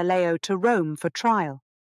summon Galileo to Rome for trial.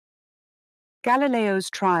 Galileo's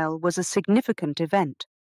trial was a significant event.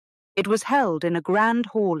 It was held in a grand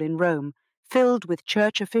hall in Rome, filled with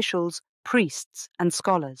church officials, priests, and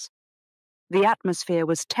scholars. The atmosphere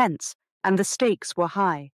was tense, and the stakes were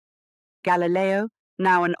high. Galileo,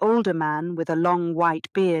 now an older man with a long white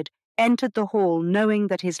beard, entered the hall knowing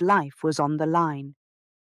that his life was on the line.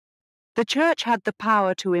 The Church had the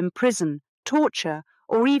power to imprison, torture,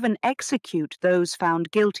 or even execute those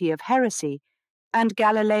found guilty of heresy, and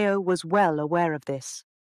Galileo was well aware of this.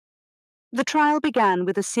 The trial began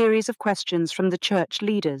with a series of questions from the Church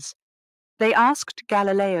leaders. They asked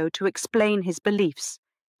Galileo to explain his beliefs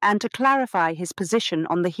and to clarify his position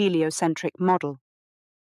on the heliocentric model.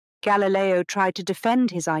 Galileo tried to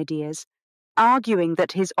defend his ideas, arguing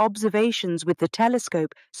that his observations with the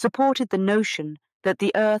telescope supported the notion that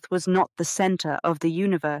the Earth was not the center of the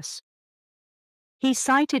universe. He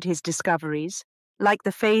cited his discoveries, like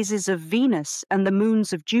the phases of Venus and the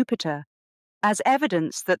moons of Jupiter, as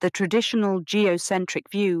evidence that the traditional geocentric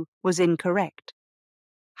view was incorrect.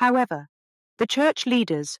 However, the church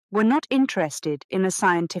leaders were not interested in a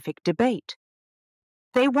scientific debate.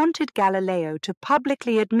 They wanted Galileo to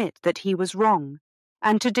publicly admit that he was wrong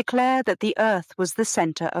and to declare that the Earth was the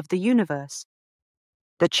center of the universe.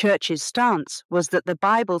 The church's stance was that the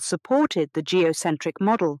Bible supported the geocentric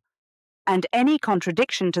model, and any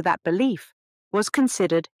contradiction to that belief was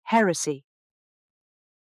considered heresy.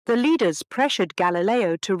 The leaders pressured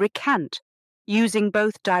Galileo to recant, using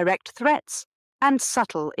both direct threats and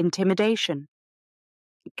subtle intimidation.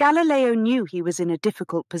 Galileo knew he was in a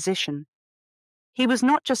difficult position. He was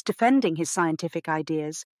not just defending his scientific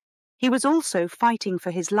ideas, he was also fighting for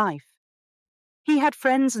his life. He had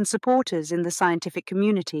friends and supporters in the scientific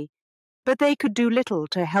community, but they could do little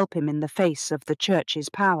to help him in the face of the church's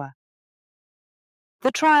power.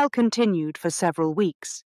 The trial continued for several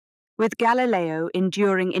weeks, with Galileo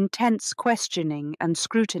enduring intense questioning and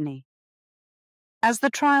scrutiny. As the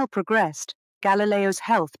trial progressed, Galileo's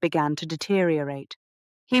health began to deteriorate.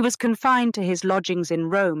 He was confined to his lodgings in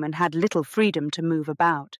Rome and had little freedom to move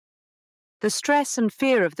about. The stress and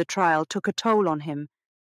fear of the trial took a toll on him,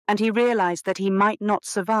 and he realized that he might not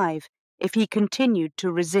survive if he continued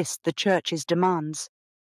to resist the church's demands.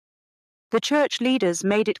 The church leaders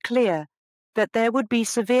made it clear that there would be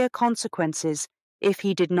severe consequences if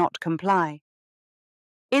he did not comply.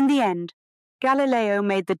 In the end, Galileo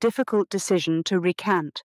made the difficult decision to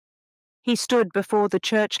recant. He stood before the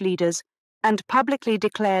church leaders and publicly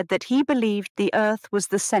declared that he believed the Earth was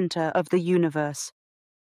the center of the universe.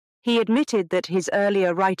 He admitted that his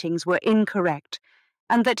earlier writings were incorrect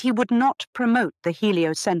and that he would not promote the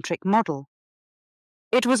heliocentric model.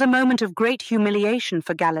 It was a moment of great humiliation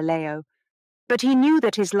for Galileo, but he knew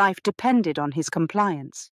that his life depended on his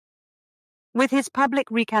compliance. With his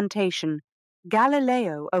public recantation,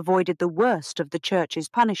 Galileo avoided the worst of the church's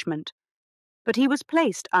punishment, but he was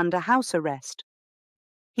placed under house arrest.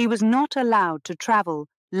 He was not allowed to travel,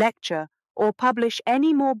 lecture, or publish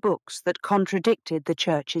any more books that contradicted the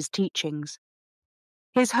church's teachings.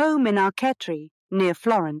 His home in Arcetri, near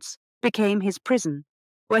Florence, became his prison,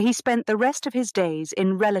 where he spent the rest of his days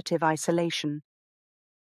in relative isolation.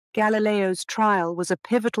 Galileo's trial was a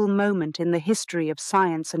pivotal moment in the history of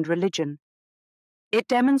science and religion. It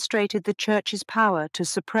demonstrated the church's power to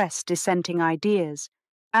suppress dissenting ideas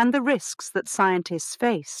and the risks that scientists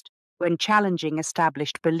faced when challenging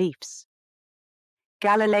established beliefs.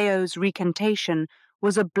 Galileo's recantation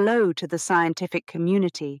was a blow to the scientific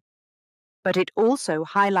community, but it also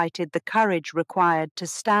highlighted the courage required to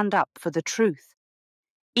stand up for the truth,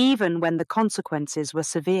 even when the consequences were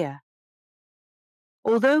severe.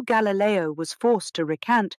 Although Galileo was forced to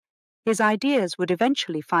recant, his ideas would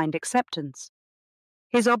eventually find acceptance.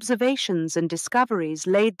 His observations and discoveries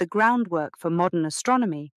laid the groundwork for modern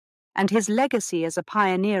astronomy, and his legacy as a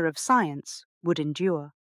pioneer of science would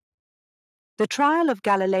endure. The trial of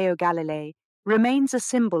Galileo Galilei remains a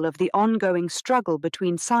symbol of the ongoing struggle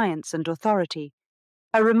between science and authority,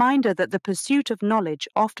 a reminder that the pursuit of knowledge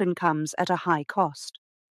often comes at a high cost.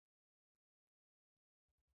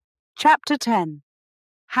 Chapter 10.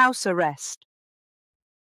 House Arrest.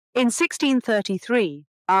 In 1633,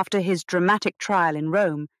 after his dramatic trial in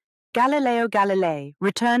Rome, Galileo Galilei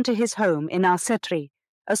returned to his home in Arcetri,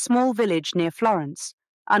 a small village near Florence,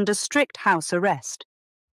 under strict house arrest.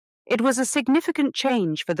 It was a significant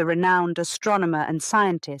change for the renowned astronomer and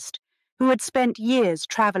scientist who had spent years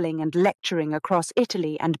traveling and lecturing across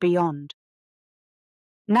Italy and beyond.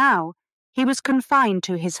 Now, he was confined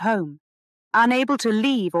to his home, unable to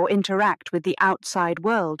leave or interact with the outside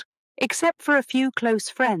world, except for a few close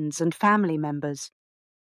friends and family members.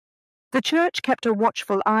 The church kept a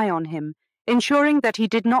watchful eye on him, ensuring that he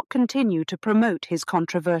did not continue to promote his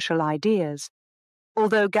controversial ideas.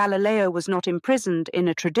 Although Galileo was not imprisoned in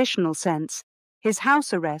a traditional sense, his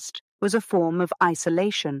house arrest was a form of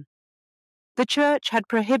isolation. The church had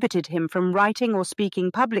prohibited him from writing or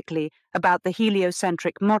speaking publicly about the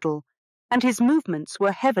heliocentric model, and his movements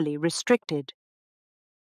were heavily restricted.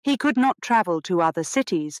 He could not travel to other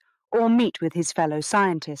cities or meet with his fellow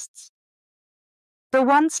scientists. The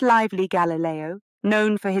once lively Galileo,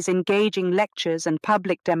 known for his engaging lectures and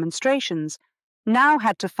public demonstrations, now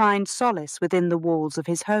had to find solace within the walls of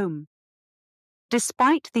his home.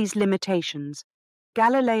 Despite these limitations,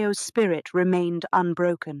 Galileo's spirit remained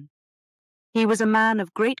unbroken. He was a man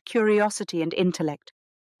of great curiosity and intellect,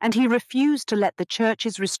 and he refused to let the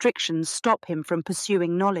church's restrictions stop him from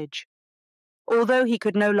pursuing knowledge. Although he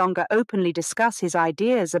could no longer openly discuss his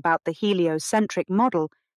ideas about the heliocentric model,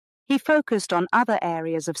 he focused on other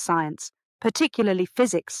areas of science, particularly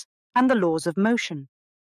physics and the laws of motion.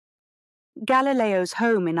 Galileo's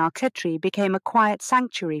home in Arcetri became a quiet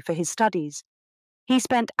sanctuary for his studies. He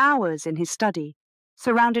spent hours in his study,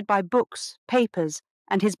 surrounded by books, papers,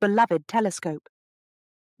 and his beloved telescope.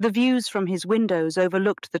 The views from his windows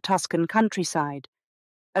overlooked the Tuscan countryside,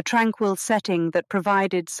 a tranquil setting that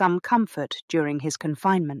provided some comfort during his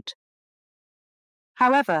confinement.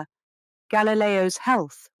 However, Galileo's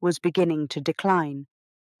health was beginning to decline,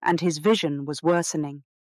 and his vision was worsening.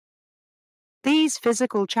 These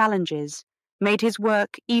physical challenges made his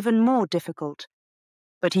work even more difficult,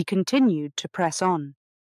 but he continued to press on.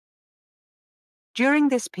 During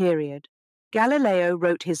this period, Galileo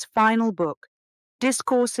wrote his final book,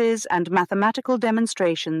 Discourses and Mathematical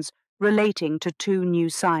Demonstrations Relating to Two New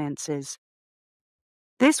Sciences.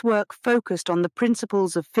 This work focused on the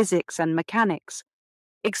principles of physics and mechanics,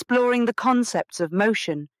 exploring the concepts of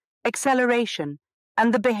motion, acceleration,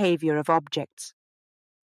 and the behavior of objects.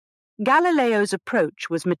 Galileo's approach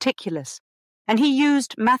was meticulous, and he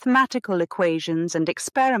used mathematical equations and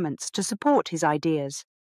experiments to support his ideas.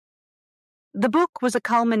 The book was a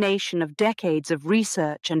culmination of decades of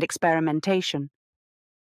research and experimentation.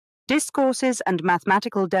 Discourses and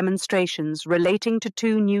Mathematical Demonstrations Relating to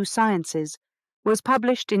Two New Sciences was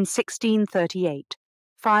published in 1638,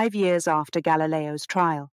 5 years after Galileo's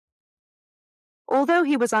trial. Although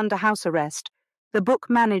he was under house arrest, the book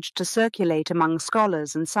managed to circulate among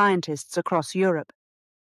scholars and scientists across Europe.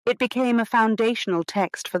 It became a foundational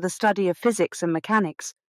text for the study of physics and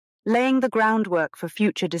mechanics, laying the groundwork for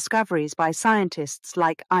future discoveries by scientists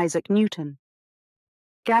like Isaac Newton.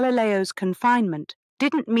 Galileo's confinement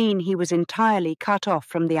didn't mean he was entirely cut off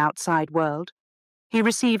from the outside world. He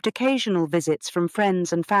received occasional visits from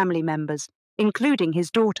friends and family members, including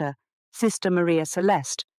his daughter, Sister Maria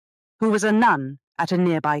Celeste, who was a nun at a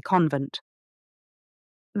nearby convent.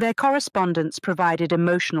 Their correspondence provided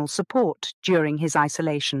emotional support during his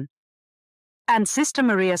isolation, and Sister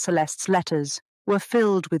Maria Celeste's letters were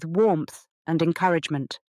filled with warmth and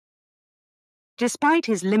encouragement. Despite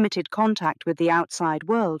his limited contact with the outside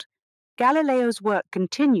world, Galileo's work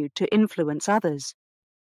continued to influence others.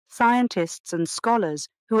 Scientists and scholars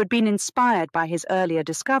who had been inspired by his earlier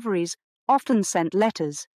discoveries often sent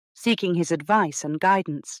letters seeking his advice and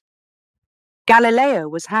guidance. Galileo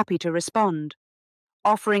was happy to respond,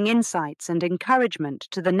 offering insights and encouragement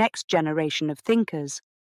to the next generation of thinkers.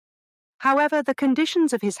 However, the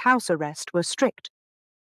conditions of his house arrest were strict.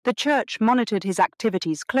 The Church monitored his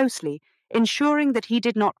activities closely, ensuring that he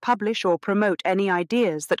did not publish or promote any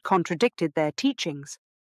ideas that contradicted their teachings.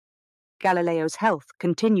 Galileo's health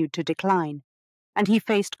continued to decline, and he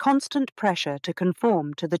faced constant pressure to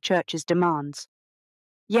conform to the Church's demands.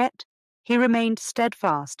 Yet, he remained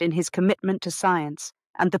steadfast in his commitment to science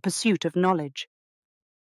and the pursuit of knowledge.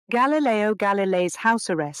 Galileo Galilei's house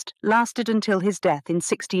arrest lasted until his death in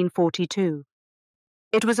 1642.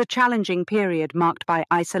 It was a challenging period marked by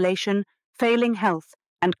isolation, failing health,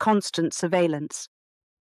 and constant surveillance.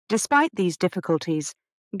 Despite these difficulties,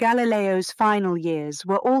 Galileo's final years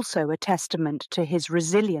were also a testament to his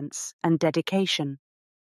resilience and dedication.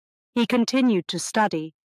 He continued to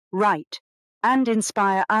study, write, and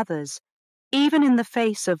inspire others, even in the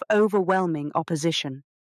face of overwhelming opposition.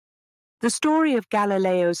 The story of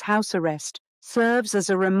Galileo's house arrest serves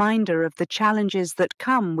as a reminder of the challenges that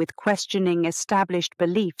come with questioning established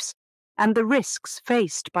beliefs and the risks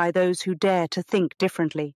faced by those who dare to think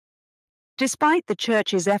differently. Despite the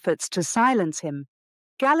Church's efforts to silence him,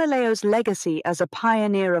 Galileo's legacy as a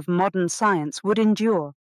pioneer of modern science would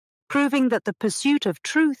endure, proving that the pursuit of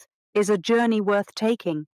truth is a journey worth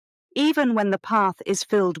taking, even when the path is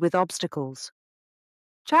filled with obstacles.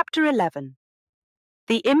 Chapter 11.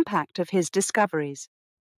 The impact of his discoveries.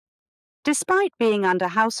 Despite being under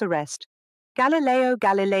house arrest, Galileo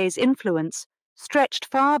Galilei's influence stretched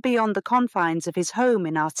far beyond the confines of his home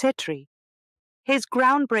in Arcetri. His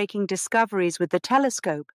groundbreaking discoveries with the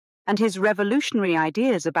telescope and his revolutionary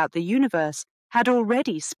ideas about the universe had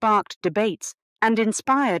already sparked debates and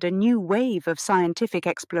inspired a new wave of scientific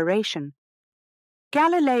exploration.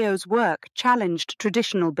 Galileo's work challenged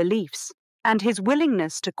traditional beliefs, and his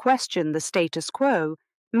willingness to question the status quo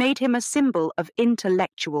made him a symbol of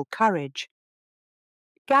intellectual courage.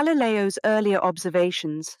 Galileo's earlier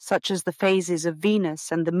observations, such as the phases of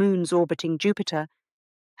Venus and the moons orbiting Jupiter,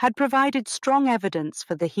 had provided strong evidence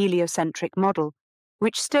for the heliocentric model,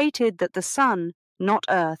 which stated that the Sun, not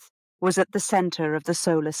Earth, was at the center of the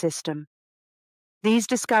solar system. These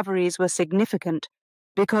discoveries were significant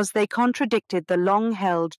because they contradicted the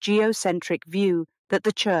long-held geocentric view that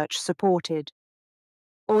the Church supported.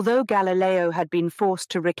 Although Galileo had been forced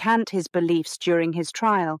to recant his beliefs during his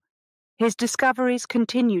trial, his discoveries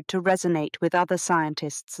continued to resonate with other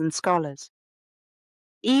scientists and scholars.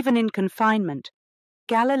 Even in confinement,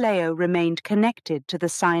 Galileo remained connected to the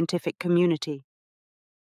scientific community.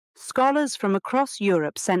 Scholars from across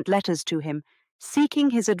Europe sent letters to him,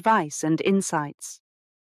 seeking his advice and insights.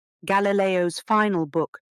 Galileo's final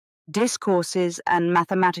book, Discourses and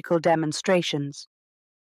Mathematical Demonstrations.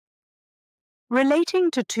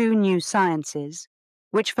 Relating to two new sciences,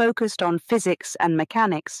 which focused on physics and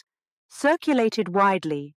mechanics, circulated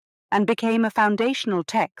widely and became a foundational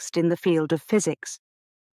text in the field of physics.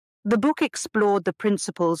 The book explored the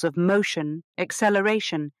principles of motion,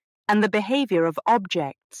 acceleration, and the behavior of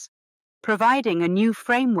objects, providing a new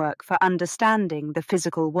framework for understanding the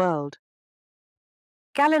physical world.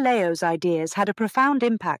 Galileo's ideas had a profound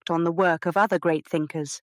impact on the work of other great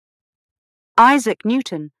thinkers. Isaac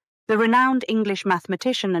Newton, the renowned English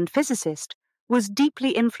mathematician and physicist, was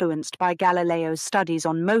deeply influenced by Galileo's studies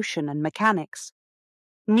on motion and mechanics.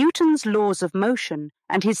 Newton's laws of motion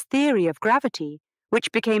and his theory of gravity,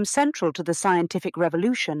 which became central to the scientific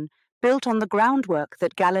revolution, built on the groundwork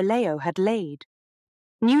that Galileo had laid.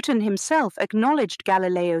 Newton himself acknowledged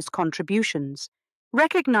Galileo's contributions,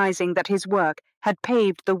 recognizing that his work had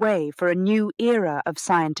paved the way for a new era of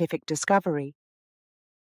scientific discovery.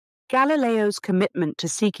 Galileo's commitment to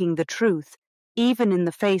seeking the truth, even in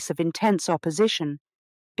the face of intense opposition,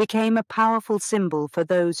 became a powerful symbol for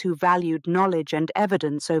those who valued knowledge and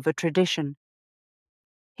evidence over tradition.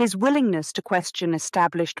 His willingness to question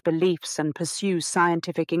established beliefs and pursue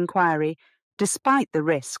scientific inquiry, despite the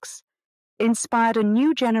risks, inspired a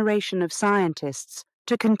new generation of scientists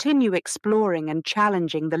to continue exploring and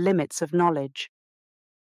challenging the limits of knowledge.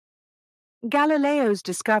 Galileo's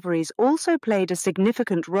discoveries also played a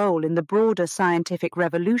significant role in the broader scientific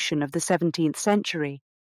revolution of the 17th century.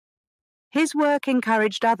 His work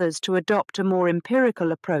encouraged others to adopt a more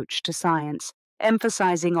empirical approach to science,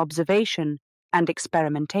 emphasizing observation and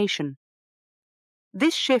experimentation.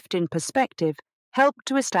 This shift in perspective helped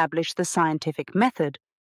to establish the scientific method,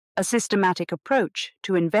 a systematic approach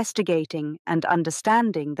to investigating and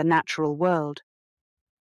understanding the natural world.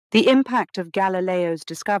 The impact of Galileo's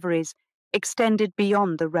discoveries extended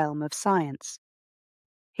beyond the realm of science.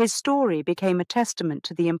 His story became a testament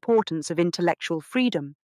to the importance of intellectual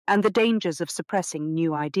freedom and the dangers of suppressing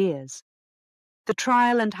new ideas. The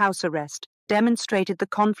trial and house arrest demonstrated the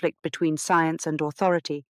conflict between science and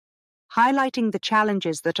authority, highlighting the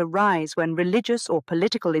challenges that arise when religious or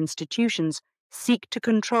political institutions seek to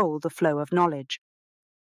control the flow of knowledge.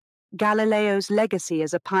 Galileo's legacy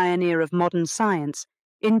as a pioneer of modern science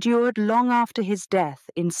endured long after his death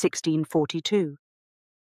in 1642.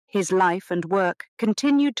 His life and work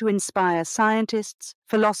continued to inspire scientists,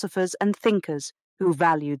 philosophers, and thinkers who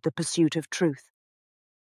valued the pursuit of truth.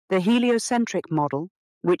 The heliocentric model,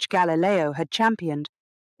 which Galileo had championed,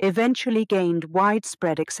 eventually gained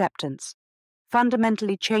widespread acceptance,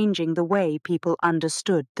 fundamentally changing the way people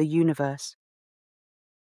understood the universe.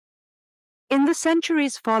 In the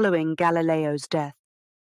centuries following Galileo's death,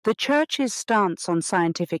 the Church's stance on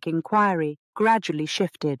scientific inquiry gradually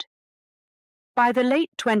shifted. By the late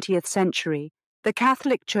 20th century, the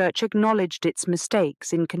Catholic Church acknowledged its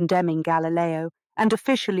mistakes in condemning Galileo and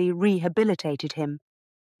officially rehabilitated him,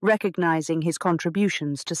 recognizing his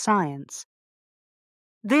contributions to science.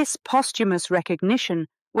 This posthumous recognition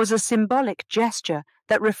was a symbolic gesture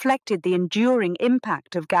that reflected the enduring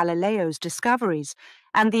impact of Galileo's discoveries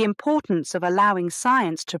and the importance of allowing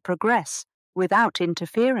science to progress without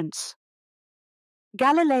interference.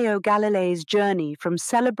 Galileo Galilei's journey from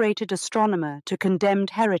celebrated astronomer to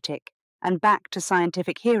condemned heretic and back to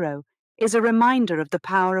scientific hero is a reminder of the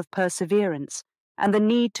power of perseverance and the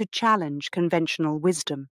need to challenge conventional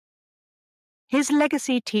wisdom. His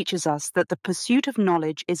legacy teaches us that the pursuit of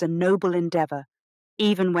knowledge is a noble endeavor,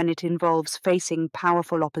 even when it involves facing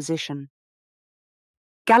powerful opposition.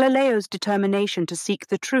 Galileo's determination to seek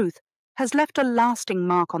the truth has left a lasting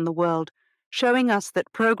mark on the world, showing us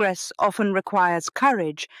that progress often requires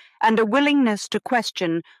courage and a willingness to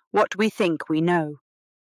question what we think we know.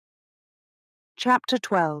 Chapter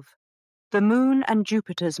 12. The Moon and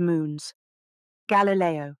Jupiter's Moons.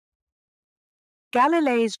 Galileo.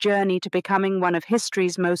 Galilei's journey to becoming one of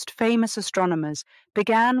history's most famous astronomers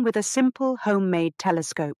began with a simple homemade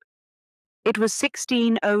telescope. It was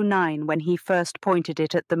 1609 when he first pointed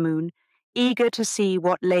it at the moon, eager to see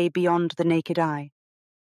what lay beyond the naked eye.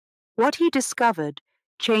 What he discovered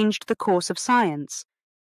changed the course of science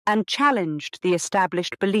and challenged the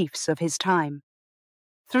established beliefs of his time.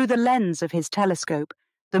 Through the lens of his telescope,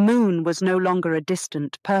 the moon was no longer a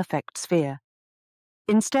distant, perfect sphere.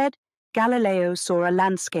 Instead, Galileo saw a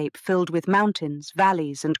landscape filled with mountains,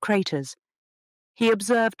 valleys, and craters. He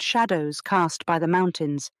observed shadows cast by the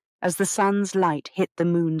mountains as the sun's light hit the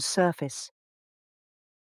moon's surface.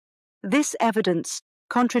 This evidence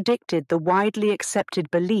contradicted the widely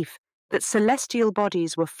accepted belief that celestial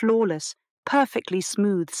bodies were flawless, perfectly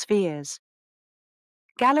smooth spheres.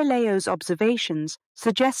 Galileo's observations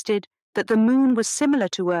suggested that the moon was similar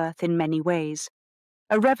to Earth in many ways,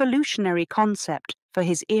 a revolutionary concept for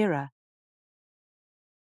his era.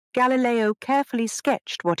 Galileo carefully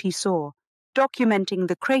sketched what he saw, documenting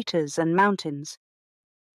the craters and mountains.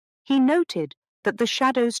 He noted that the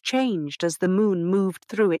shadows changed as the moon moved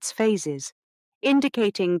through its phases,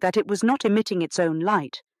 indicating that it was not emitting its own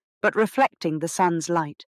light, but reflecting the sun's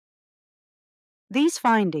light. These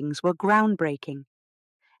findings were groundbreaking,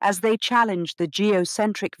 as they challenged the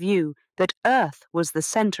geocentric view that Earth was the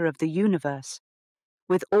center of the universe,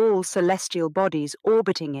 with all celestial bodies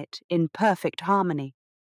orbiting it in perfect harmony.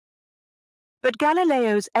 But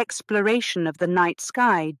Galileo's exploration of the night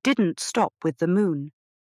sky didn't stop with the moon.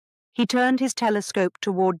 He turned his telescope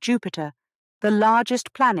toward Jupiter, the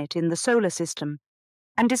largest planet in the solar system,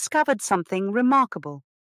 and discovered something remarkable.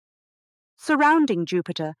 Surrounding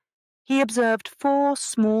Jupiter, he observed 4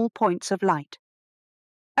 small points of light.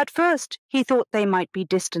 At first, he thought they might be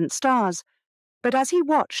distant stars, but as he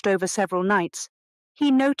watched over several nights,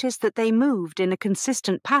 he noticed that they moved in a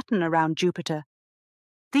consistent pattern around Jupiter.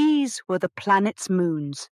 These were the planet's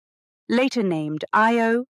moons, later named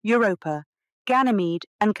Io, Europa, Ganymede,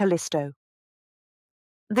 and Callisto.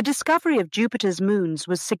 The discovery of Jupiter's moons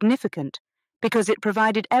was significant because it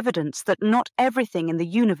provided evidence that not everything in the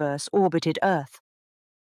universe orbited Earth.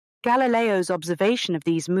 Galileo's observation of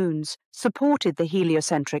these moons supported the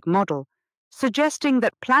heliocentric model, suggesting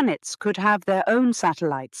that planets could have their own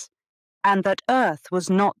satellites, and that Earth was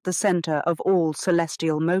not the center of all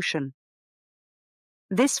celestial motion.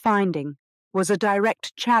 This finding was a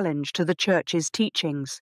direct challenge to the Church's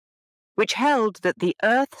teachings, which held that the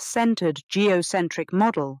Earth-centered geocentric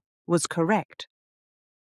model was correct.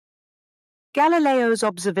 Galileo's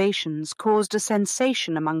observations caused a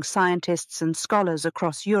sensation among scientists and scholars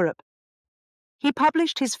across Europe. He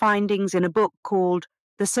published his findings in a book called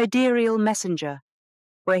The Sidereal Messenger,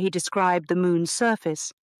 where he described the moon's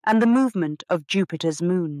surface and the movement of Jupiter's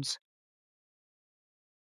moons.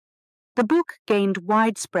 The book gained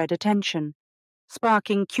widespread attention,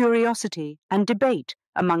 sparking curiosity and debate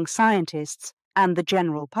among scientists and the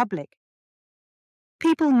general public.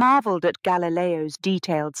 People marveled at Galileo's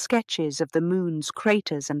detailed sketches of the moon's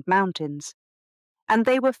craters and mountains, and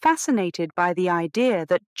they were fascinated by the idea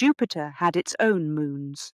that Jupiter had its own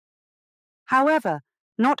moons. However,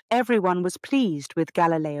 not everyone was pleased with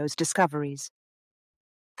Galileo's discoveries.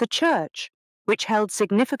 The Church, which held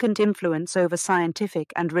significant influence over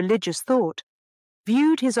scientific and religious thought,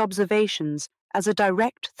 viewed his observations as a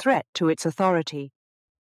direct threat to its authority.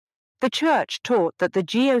 The Church taught that the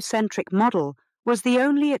geocentric model was the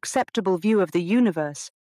only acceptable view of the universe,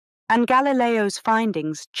 and Galileo's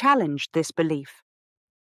findings challenged this belief.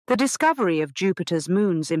 The discovery of Jupiter's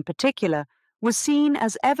moons in particular was seen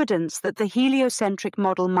as evidence that the heliocentric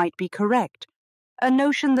model might be correct, a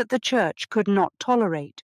notion that the Church could not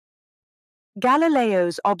tolerate.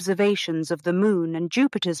 Galileo's observations of the moon and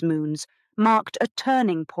Jupiter's moons marked a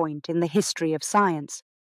turning point in the history of science.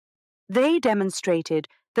 They demonstrated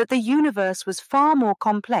that the universe was far more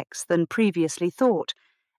complex than previously thought,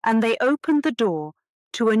 and they opened the door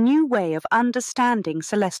to a new way of understanding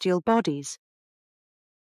celestial bodies.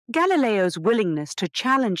 Galileo's willingness to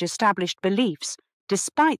challenge established beliefs,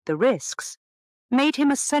 despite the risks, made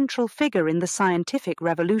him a central figure in the scientific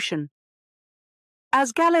revolution.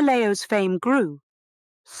 As Galileo's fame grew,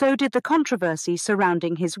 so did the controversy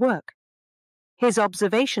surrounding his work. His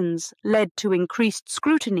observations led to increased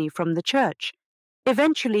scrutiny from the Church,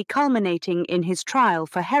 eventually culminating in his trial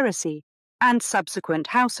for heresy and subsequent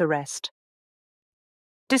house arrest.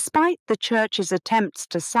 Despite the Church's attempts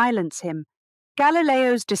to silence him,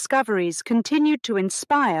 Galileo's discoveries continued to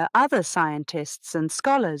inspire other scientists and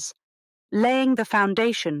scholars, laying the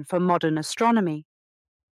foundation for modern astronomy.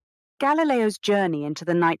 Galileo's journey into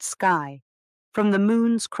the night sky, from the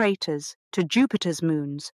moon's craters to Jupiter's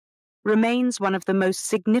moons, remains one of the most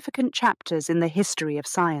significant chapters in the history of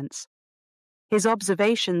science. His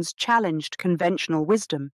observations challenged conventional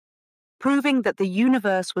wisdom, proving that the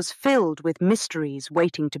universe was filled with mysteries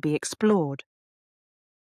waiting to be explored.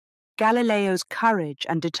 Galileo's courage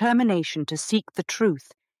and determination to seek the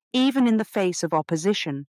truth, even in the face of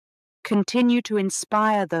opposition, continue to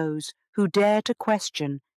inspire those who dare to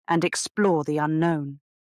question and explore the unknown.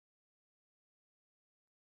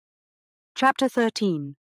 Chapter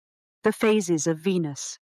 13. The phases of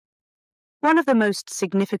Venus. One of the most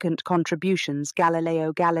significant contributions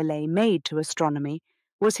Galileo Galilei made to astronomy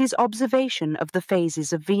was his observation of the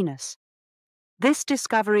phases of Venus. This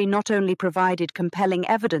discovery not only provided compelling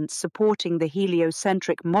evidence supporting the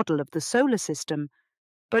heliocentric model of the solar system,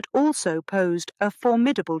 but also posed a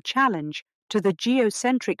formidable challenge to the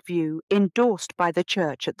geocentric view endorsed by the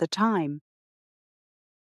Church at the time.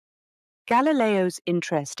 Galileo's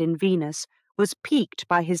interest in Venus was piqued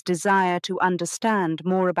by his desire to understand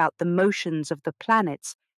more about the motions of the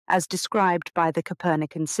planets as described by the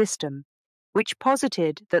Copernican system, which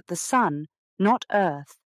posited that the Sun, not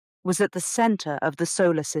Earth, was at the center of the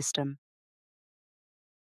solar system.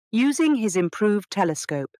 Using his improved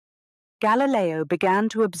telescope, Galileo began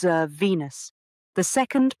to observe Venus, the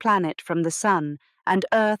second planet from the Sun and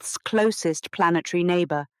Earth's closest planetary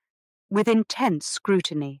neighbor, with intense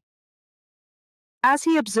scrutiny. As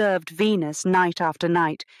he observed Venus night after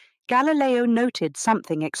night, Galileo noted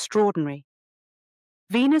something extraordinary.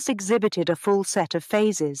 Venus exhibited a full set of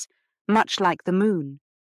phases, much like the Moon.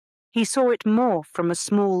 He saw it morph from a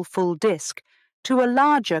small full disk to a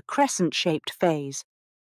larger crescent-shaped phase.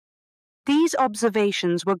 These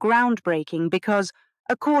observations were groundbreaking because,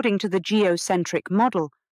 according to the geocentric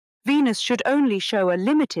model, Venus should only show a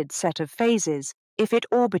limited set of phases if it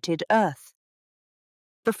orbited Earth.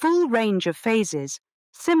 The full range of phases,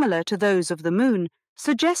 similar to those of the Moon,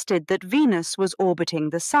 suggested that Venus was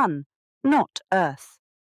orbiting the Sun, not Earth.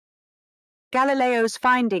 Galileo's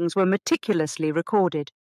findings were meticulously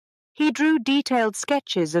recorded. He drew detailed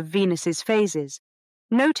sketches of Venus's phases,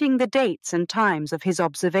 noting the dates and times of his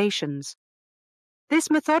observations.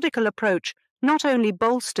 This methodical approach not only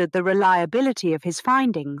bolstered the reliability of his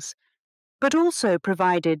findings, but also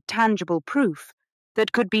provided tangible proof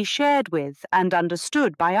that could be shared with and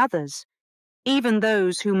understood by others, even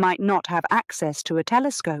those who might not have access to a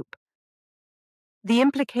telescope. The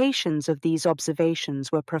implications of these observations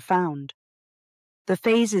were profound. The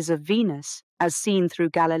phases of Venus, as seen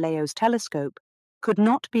through Galileo's telescope, could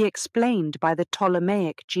not be explained by the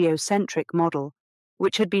Ptolemaic geocentric model,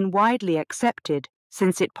 which had been widely accepted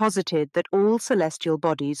since it posited that all celestial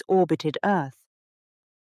bodies orbited Earth.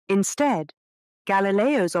 Instead,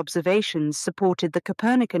 Galileo's observations supported the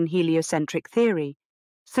Copernican heliocentric theory,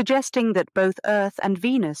 suggesting that both Earth and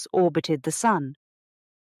Venus orbited the Sun.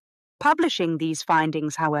 Publishing these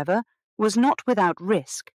findings, however, was not without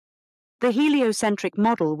risk. The heliocentric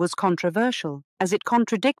model was controversial, as it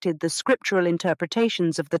contradicted the scriptural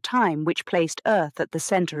interpretations of the time which placed Earth at the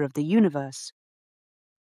center of the universe.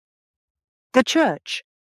 The Church,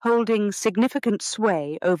 holding significant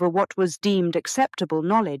sway over what was deemed acceptable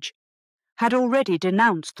knowledge, had already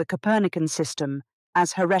denounced the Copernican system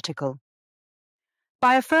as heretical.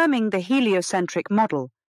 By affirming the heliocentric model,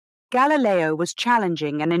 Galileo was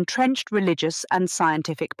challenging an entrenched religious and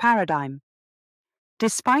scientific paradigm.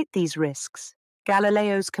 Despite these risks,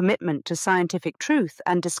 Galileo's commitment to scientific truth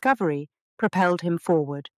and discovery propelled him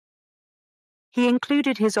forward. He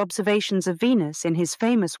included his observations of Venus in his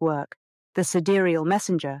famous work, The Sidereal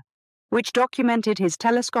Messenger, which documented his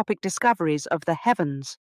telescopic discoveries of the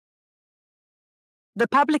heavens. The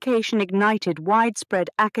publication ignited widespread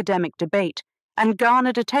academic debate and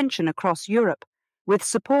garnered attention across Europe, with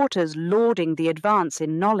supporters lauding the advance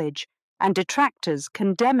in knowledge and detractors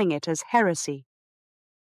condemning it as heresy.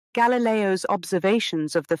 Galileo's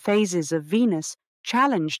observations of the phases of Venus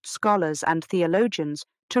challenged scholars and theologians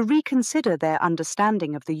to reconsider their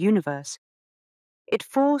understanding of the universe. It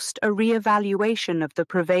forced a re-evaluation of the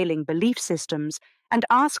prevailing belief systems and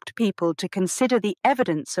asked people to consider the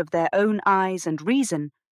evidence of their own eyes and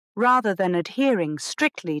reason, rather than adhering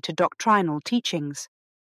strictly to doctrinal teachings.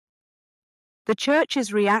 The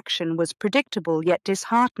Church's reaction was predictable yet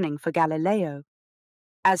disheartening for Galileo.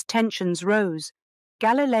 As tensions rose,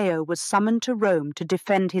 Galileo was summoned to Rome to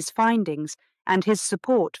defend his findings and his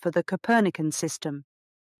support for the Copernican system.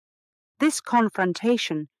 This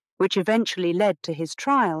confrontation, which eventually led to his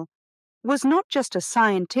trial, was not just a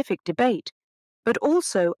scientific debate, but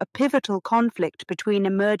also a pivotal conflict between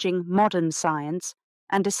emerging modern science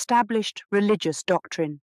and established religious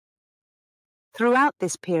doctrine. Throughout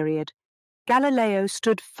this period, Galileo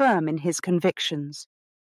stood firm in his convictions.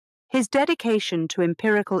 His dedication to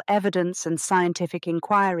empirical evidence and scientific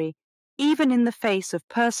inquiry, even in the face of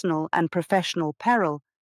personal and professional peril,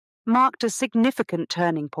 marked a significant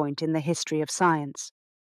turning point in the history of science.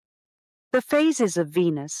 The phases of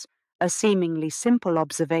Venus, a seemingly simple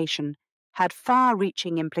observation, had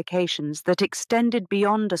far-reaching implications that extended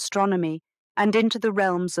beyond astronomy and into the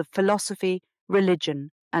realms of philosophy,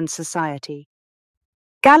 religion, and society.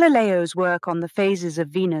 Galileo's work on the phases of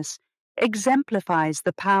Venus exemplifies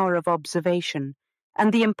the power of observation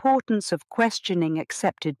and the importance of questioning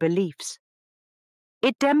accepted beliefs.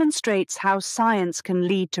 It demonstrates how science can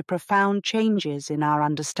lead to profound changes in our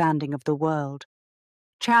understanding of the world,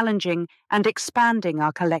 challenging and expanding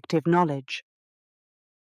our collective knowledge.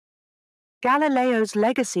 Galileo's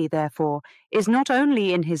legacy, therefore, is not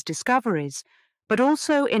only in his discoveries, but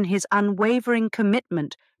also in his unwavering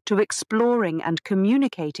commitment to exploring and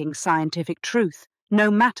communicating scientific truth, no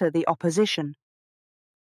matter the opposition.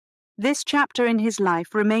 This chapter in his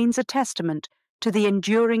life remains a testament to the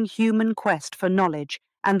enduring human quest for knowledge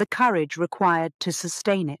and the courage required to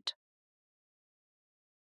sustain it.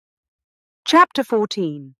 Chapter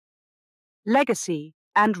 14. Legacy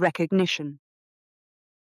and Recognition.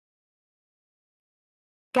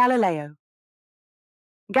 Galileo.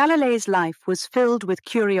 Galileo's life was filled with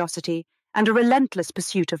curiosity and a relentless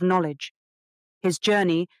pursuit of knowledge. His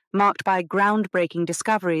journey, marked by groundbreaking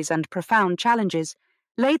discoveries and profound challenges,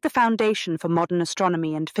 laid the foundation for modern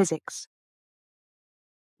astronomy and physics.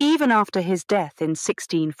 Even after his death in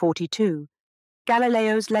 1642,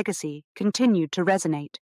 Galileo's legacy continued to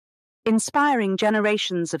resonate, inspiring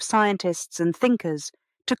generations of scientists and thinkers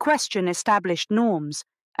to question established norms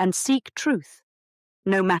and seek truth,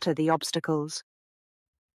 no matter the obstacles.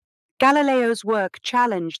 Galileo's work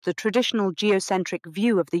challenged the traditional geocentric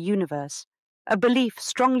view of the universe, a belief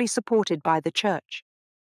strongly supported by the Church.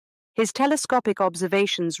 His telescopic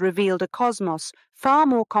observations revealed a cosmos far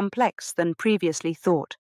more complex than previously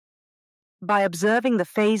thought. By observing the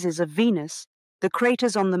phases of Venus, the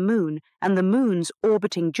craters on the Moon, and the moons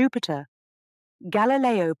orbiting Jupiter,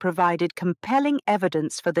 Galileo provided compelling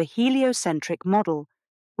evidence for the heliocentric model,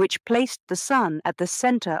 which placed the Sun at the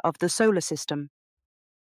center of the solar system.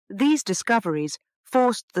 These discoveries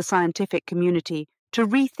forced the scientific community to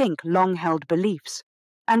rethink long-held beliefs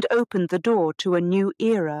and opened the door to a new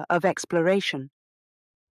era of exploration.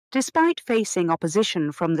 Despite facing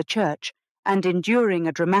opposition from the Church and enduring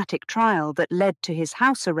a dramatic trial that led to his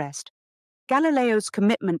house arrest, Galileo's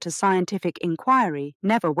commitment to scientific inquiry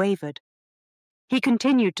never wavered. He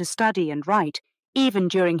continued to study and write even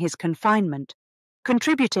during his confinement,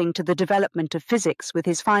 contributing to the development of physics with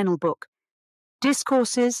his final book,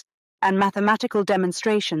 Discourses and Mathematical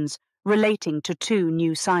Demonstrations Relating to Two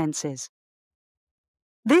New Sciences.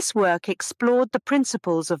 This work explored the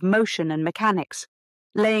principles of motion and mechanics,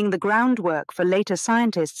 laying the groundwork for later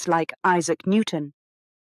scientists like Isaac Newton.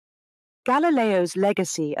 Galileo's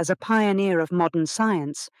legacy as a pioneer of modern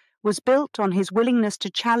science was built on his willingness to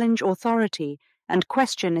challenge authority and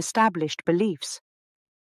question established beliefs.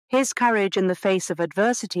 His courage in the face of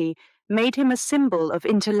adversity made him a symbol of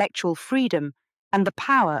intellectual freedom and the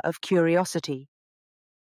power of curiosity.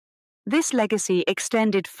 This legacy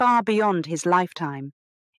extended far beyond his lifetime,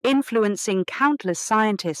 influencing countless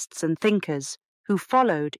scientists and thinkers who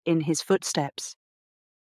followed in his footsteps.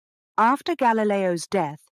 After Galileo's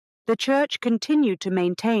death, the Church continued to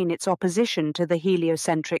maintain its opposition to the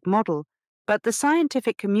heliocentric model, but the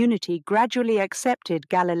scientific community gradually accepted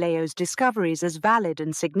Galileo's discoveries as valid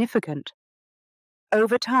and significant.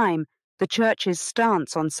 Over time, the Church's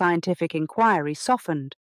stance on scientific inquiry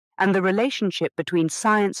softened, and the relationship between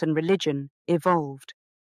science and religion evolved.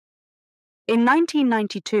 In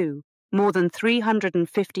 1992, more than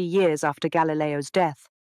 350 years after Galileo's death,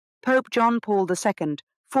 Pope John Paul II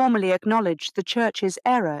formally acknowledged the Church's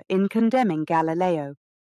error in condemning Galileo,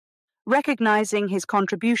 recognizing his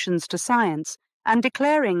contributions to science and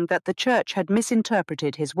declaring that the Church had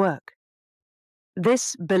misinterpreted his work.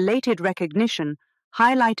 This belated recognition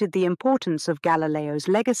highlighted the importance of Galileo's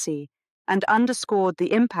legacy and underscored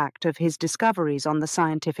the impact of his discoveries on the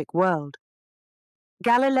scientific world.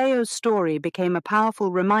 Galileo's story became a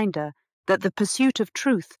powerful reminder that the pursuit of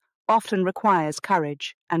truth often requires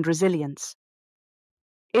courage and resilience.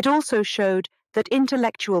 It also showed that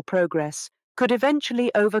intellectual progress could eventually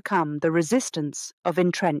overcome the resistance of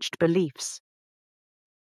entrenched beliefs.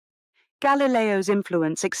 Galileo's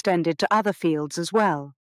influence extended to other fields as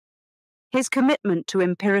well. His commitment to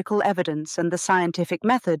empirical evidence and the scientific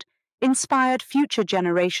method inspired future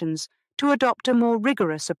generations to adopt a more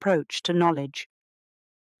rigorous approach to knowledge.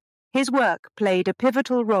 His work played a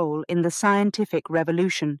pivotal role in the scientific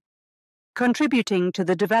revolution, contributing to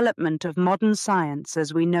the development of modern science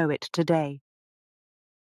as we know it today.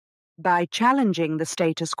 By challenging the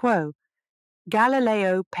status quo,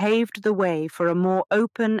 Galileo paved the way for a more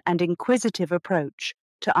open and inquisitive approach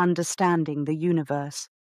to understanding the universe.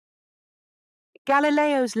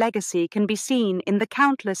 Galileo's legacy can be seen in the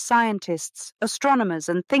countless scientists, astronomers,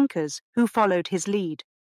 and thinkers who followed his lead.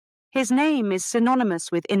 His name is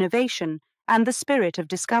synonymous with innovation and the spirit of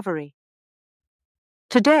discovery.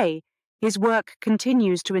 Today, His work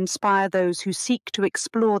continues to inspire those who seek to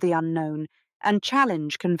explore the unknown and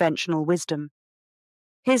challenge conventional wisdom.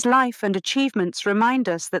 His life and achievements remind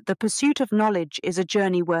us that the pursuit of knowledge is a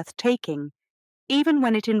journey worth taking, even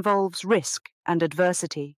when it involves risk and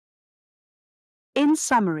adversity. In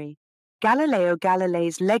summary, Galileo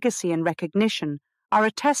Galilei's legacy and recognition are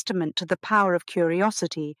a testament to the power of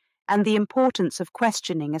curiosity and the importance of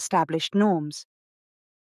questioning established norms.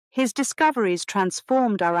 His discoveries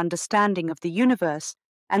transformed our understanding of the universe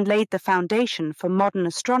and laid the foundation for modern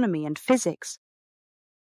astronomy and physics.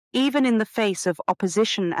 Even in the face of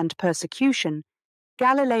opposition and persecution,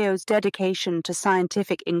 Galileo's dedication to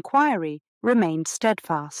scientific inquiry remained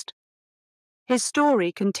steadfast. His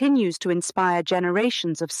story continues to inspire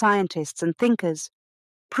generations of scientists and thinkers,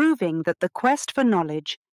 proving that the quest for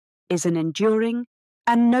knowledge is an enduring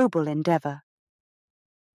and noble endeavor.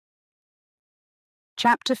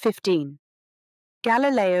 Chapter 15.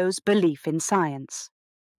 Galileo's Belief in Science.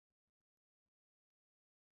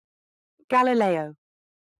 Galileo.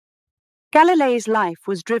 Galileo's life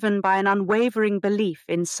was driven by an unwavering belief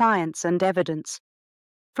in science and evidence.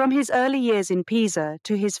 From his early years in Pisa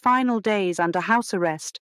to his final days under house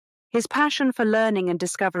arrest, his passion for learning and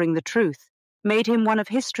discovering the truth made him one of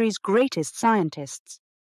history's greatest scientists.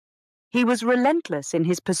 He was relentless in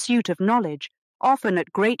his pursuit of knowledge, often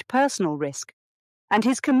at great personal risk, and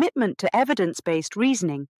his commitment to evidence-based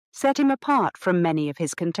reasoning set him apart from many of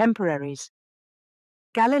his contemporaries.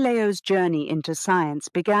 Galileo's journey into science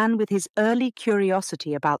began with his early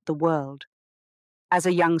curiosity about the world. As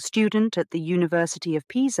a young student at the University of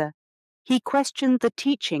Pisa, he questioned the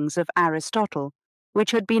teachings of Aristotle,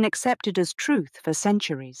 which had been accepted as truth for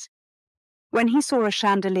centuries. When he saw a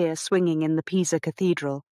chandelier swinging in the Pisa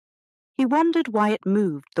Cathedral, he wondered why it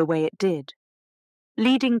moved the way it did,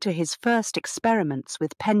 leading to his first experiments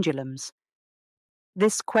with pendulums.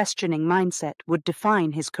 This questioning mindset would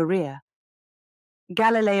define his career.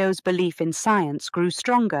 Galileo's belief in science grew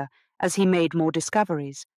stronger as he made more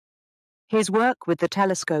discoveries. His work with the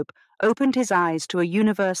telescope opened his eyes to a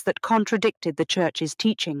universe that contradicted the Church's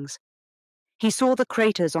teachings. He saw the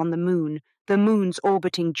craters on the moons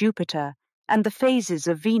orbiting Jupiter, and the phases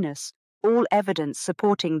of Venus, all evidence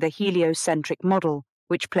supporting the heliocentric model,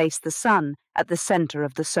 which placed the Sun at the center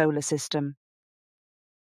of the solar system.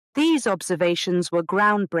 These observations were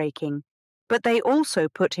groundbreaking, but they also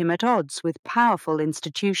put him at odds with powerful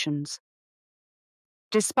institutions.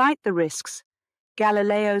 Despite the risks,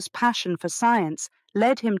 Galileo's passion for science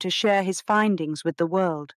led him to share his findings with the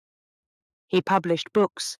world. He published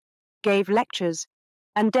books, gave lectures,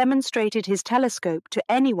 and demonstrated his telescope to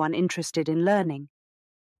anyone interested in learning.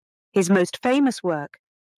 His most famous work,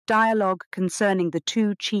 Dialogue Concerning the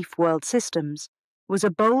Two Chief World Systems, was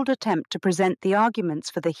a bold attempt to present the arguments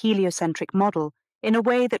for the heliocentric model in a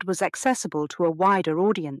way that was accessible to a wider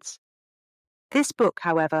audience. This book,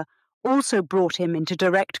 however, also brought him into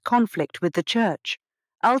direct conflict with the Church,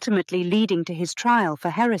 ultimately leading to his trial for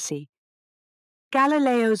heresy.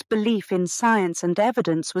 Galileo's belief in science and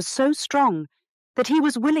evidence was so strong that he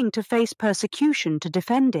was willing to face persecution to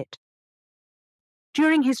defend it.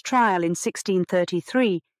 During his trial in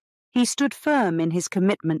 1633, he stood firm in his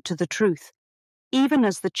commitment to the truth, even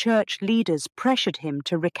as the Church leaders pressured him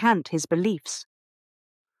to recant his beliefs.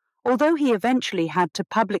 Although he eventually had to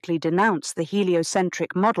publicly denounce the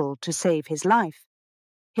heliocentric model to save his life,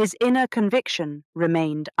 his inner conviction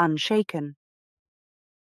remained unshaken.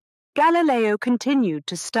 Galileo continued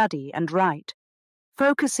to study and write,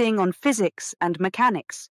 focusing on physics and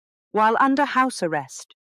mechanics while under house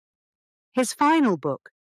arrest. His final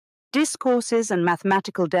book, Discourses and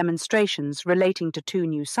Mathematical Demonstrations Relating to Two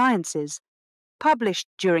New Sciences, published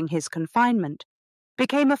during his confinement,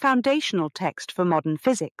 became a foundational text for modern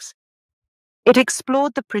physics. It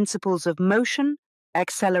explored the principles of motion,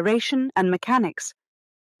 acceleration, and mechanics,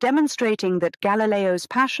 demonstrating that Galileo's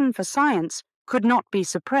passion for science could not be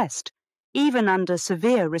suppressed, even under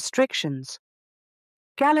severe restrictions.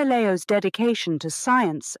 Galileo's dedication to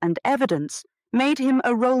science and evidence made him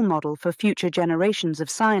a role model for future generations of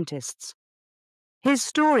scientists. His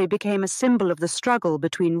story became a symbol of the struggle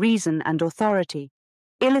between reason and authority,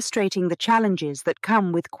 illustrating the challenges that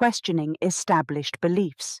come with questioning established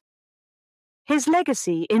beliefs. His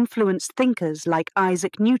legacy influenced thinkers like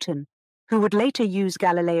Isaac Newton, who would later use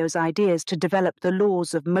Galileo's ideas to develop the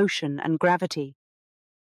laws of motion and gravity.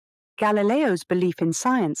 Galileo's belief in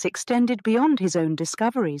science extended beyond his own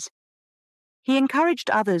discoveries. He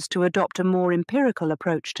encouraged others to adopt a more empirical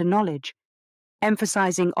approach to knowledge,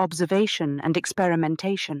 emphasizing observation and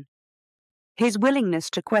experimentation. His willingness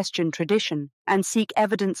to question tradition and seek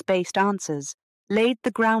evidence-based answers laid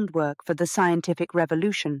the groundwork for the scientific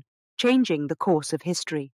revolution, changing the course of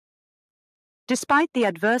history. Despite the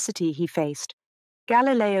adversity he faced,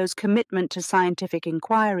 Galileo's commitment to scientific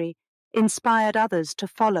inquiry inspired others to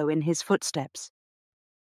follow in his footsteps.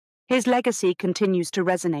 His legacy continues to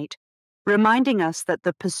resonate, reminding us that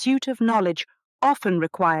the pursuit of knowledge often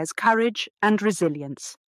requires courage and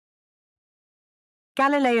resilience.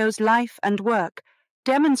 Galileo's life and work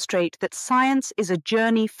demonstrate that science is a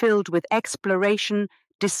journey filled with exploration,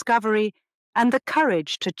 discovery, and the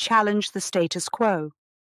courage to challenge the status quo.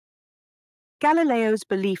 Galileo's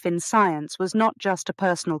belief in science was not just a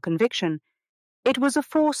personal conviction, it was a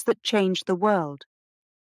force that changed the world.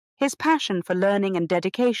 His passion for learning and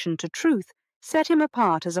dedication to truth set him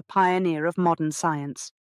apart as a pioneer of modern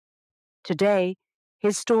science. Today,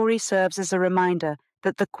 his story serves as a reminder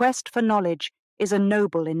that the quest for knowledge is a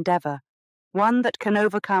noble endeavor, one that can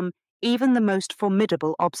overcome even the most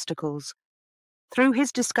formidable obstacles. Through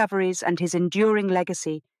his discoveries and his enduring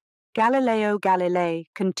legacy, Galileo Galilei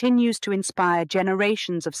continues to inspire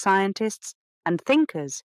generations of scientists and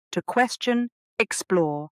thinkers to question,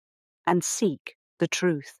 explore, and seek the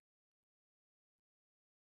truth.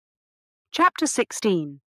 Chapter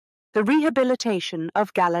 16. The Rehabilitation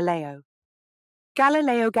of Galileo.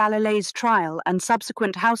 Galileo Galilei's trial and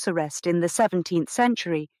subsequent house arrest in the 17th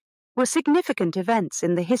century were significant events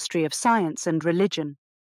in the history of science and religion.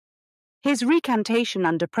 His recantation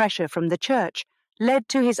under pressure from the Church led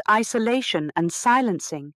to his isolation and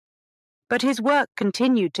silencing, but his work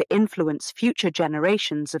continued to influence future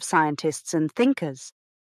generations of scientists and thinkers.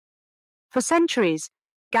 For centuries,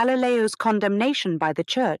 Galileo's condemnation by the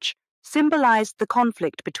Church symbolized the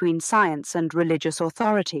conflict between science and religious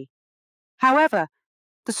authority. However,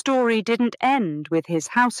 the story didn't end with his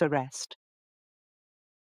house arrest.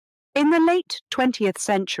 In the late 20th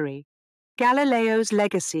century, Galileo's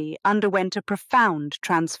legacy underwent a profound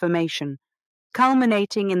transformation,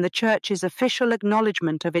 culminating in the Church's official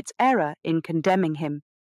acknowledgement of its error in condemning him.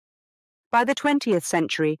 By the 20th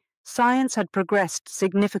century, science had progressed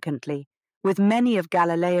significantly, with many of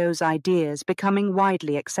Galileo's ideas becoming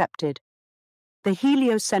widely accepted. The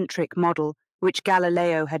heliocentric model, which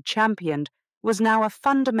Galileo had championed, was now a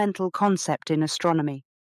fundamental concept in astronomy.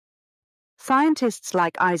 Scientists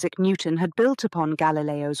like Isaac Newton had built upon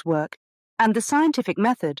Galileo's work, and the scientific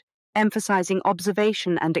method, emphasizing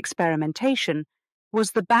observation and experimentation,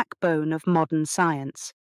 was the backbone of modern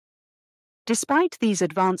science. Despite these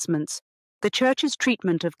advancements, the Church's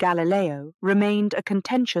treatment of Galileo remained a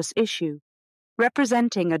contentious issue,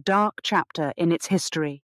 representing a dark chapter in its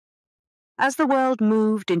history. As the world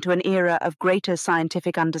moved into an era of greater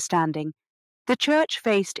scientific understanding, the Church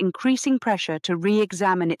faced increasing pressure to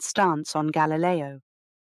re-examine its stance on Galileo.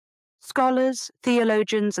 Scholars,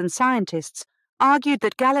 theologians, and scientists argued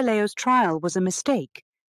that Galileo's trial was a mistake,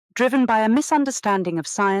 driven by a misunderstanding of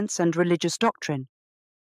science and religious doctrine.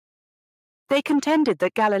 They contended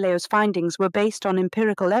that Galileo's findings were based on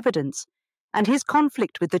empirical evidence, and his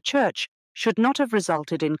conflict with the Church should not have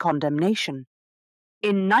resulted in condemnation.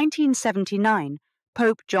 In 1979,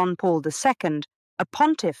 Pope John Paul II, a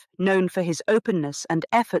pontiff known for his openness and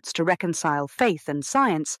efforts to reconcile faith and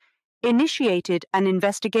science, initiated an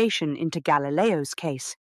investigation into Galileo's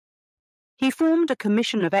case. He formed a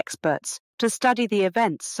commission of experts to study the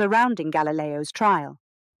events surrounding Galileo's trial,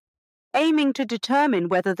 aiming to determine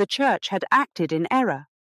whether the Church had acted in error.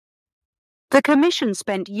 The commission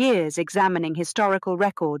spent years examining historical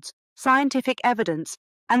records, scientific evidence,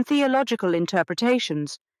 and theological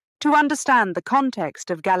interpretations to understand the context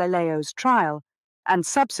of Galileo's trial and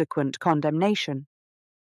subsequent condemnation.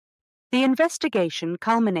 The investigation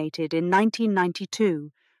culminated in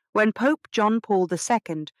 1992 when Pope John Paul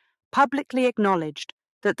II publicly acknowledged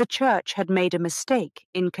that the Church had made a mistake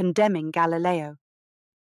in condemning Galileo.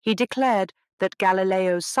 He declared that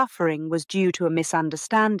Galileo's suffering was due to a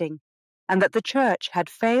misunderstanding, and that the Church had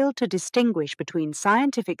failed to distinguish between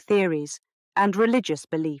scientific theories and religious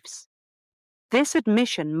beliefs. This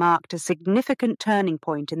admission marked a significant turning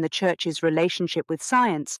point in the Church's relationship with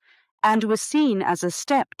science and was seen as a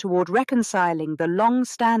step toward reconciling the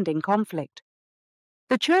long-standing conflict.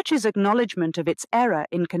 The Church's acknowledgement of its error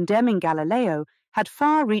in condemning Galileo had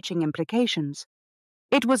far-reaching implications.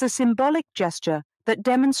 It was a symbolic gesture that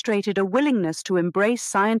demonstrated a willingness to embrace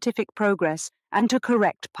scientific progress and to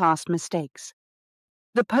correct past mistakes.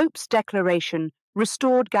 The Pope's declaration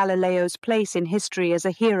restored Galileo's place in history as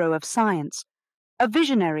a hero of science, a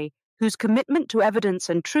visionary whose commitment to evidence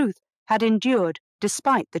and truth had endured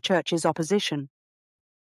despite the Church's opposition.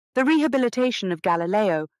 The rehabilitation of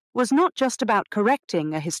Galileo was not just about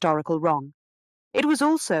correcting a historical wrong. It was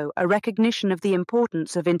also a recognition of the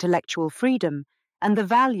importance of intellectual freedom and the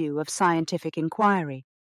value of scientific inquiry.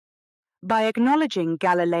 By acknowledging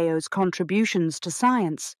Galileo's contributions to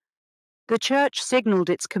science, the Church signaled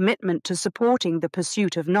its commitment to supporting the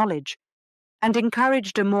pursuit of knowledge and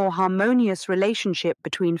encouraged a more harmonious relationship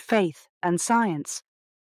between faith and science.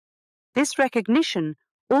 This recognition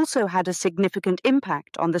also had a significant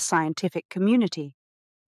impact on the scientific community.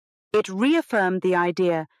 It reaffirmed the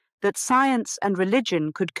idea that science and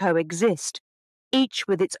religion could coexist, each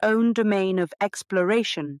with its own domain of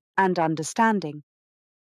exploration and understanding.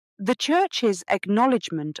 The Church's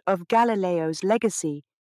acknowledgement of Galileo's legacy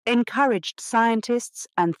encouraged scientists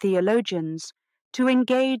and theologians to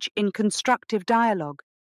engage in constructive dialogue,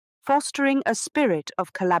 fostering a spirit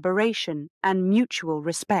of collaboration and mutual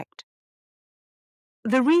respect.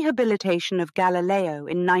 The rehabilitation of Galileo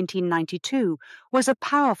in 1992 was a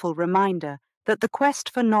powerful reminder that the quest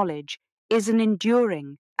for knowledge is an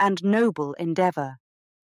enduring and noble endeavor.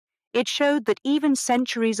 It showed that even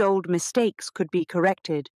centuries-old mistakes could be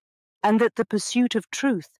corrected, and that the pursuit of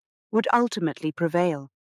truth would ultimately prevail.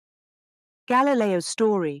 Galileo's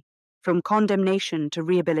story, from condemnation to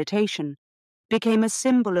rehabilitation, became a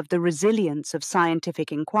symbol of the resilience of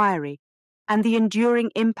scientific inquiry and the enduring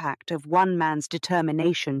impact of one man's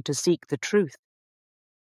determination to seek the truth.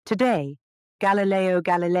 Today, Galileo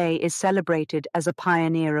Galilei is celebrated as a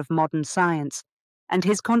pioneer of modern science, and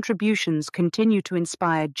his contributions continue to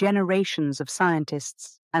inspire generations of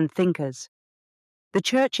scientists and thinkers. The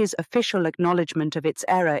Church's official acknowledgement of its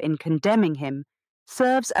error in condemning him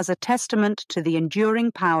serves as a testament to the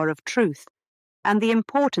enduring power of truth and the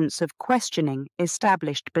importance of questioning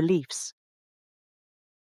established beliefs.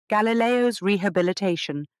 Galileo's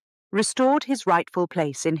rehabilitation restored his rightful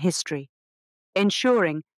place in history,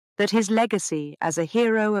 ensuring that his legacy as a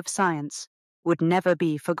hero of science would never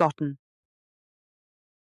be forgotten.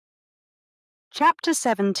 Chapter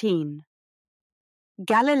 17.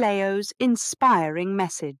 Galileo's inspiring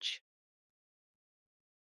message.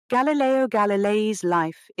 Galileo Galilei's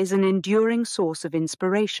life is an enduring source of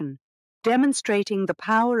inspiration, demonstrating the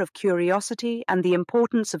power of curiosity and the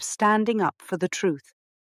importance of standing up for the truth.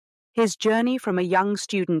 His journey from a young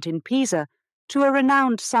student in Pisa to a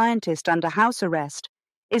renowned scientist under house arrest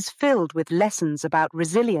is filled with lessons about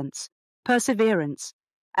resilience, perseverance,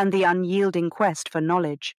 and the unyielding quest for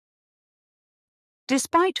knowledge.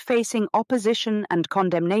 Despite facing opposition and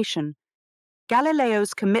condemnation,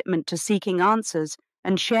 Galileo's commitment to seeking answers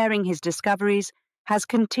and sharing his discoveries has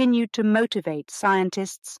continued to motivate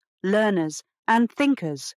scientists, learners, and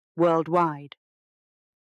thinkers worldwide.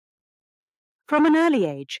 From an early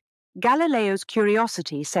age, Galileo's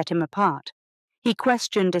curiosity set him apart. He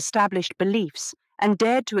questioned established beliefs and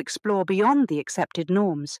dared to explore beyond the accepted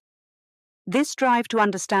norms. This drive to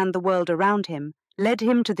understand the world around him led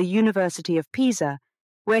him to the University of Pisa,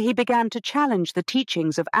 where he began to challenge the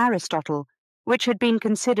teachings of Aristotle, which had been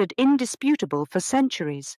considered indisputable for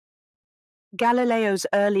centuries. Galileo's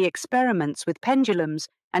early experiments with pendulums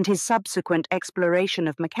and his subsequent exploration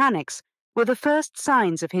of mechanics were the first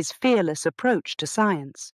signs of his fearless approach to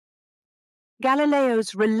science.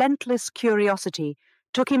 Galileo's relentless curiosity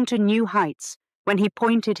took him to new heights when he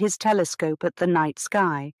pointed his telescope at the night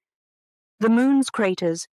sky. The moon's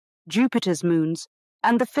craters, Jupiter's moons,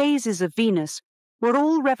 and the phases of Venus were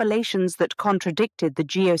all revelations that contradicted the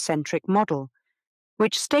geocentric model,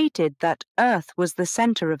 which stated that Earth was the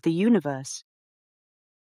center of the universe.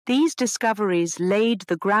 These discoveries laid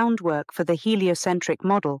the groundwork for the heliocentric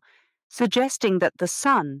model, suggesting that the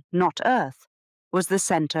Sun, not Earth, was the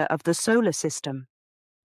center of the solar system.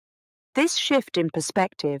 This shift in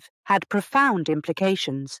perspective had profound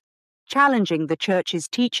implications, challenging the Church's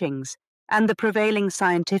teachings and the prevailing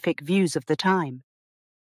scientific views of the time.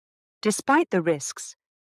 Despite the risks,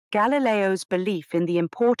 Galileo's belief in the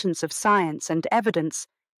importance of science and evidence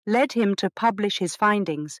led him to publish his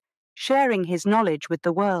findings, sharing his knowledge with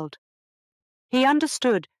the world. He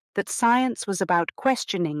understood that science was about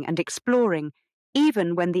questioning and exploring,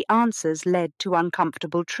 even when the answers led to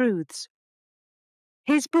uncomfortable truths.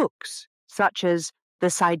 His books, such as The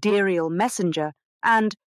Sidereal Messenger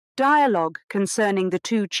and Dialogue Concerning the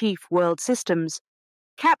Two Chief World Systems,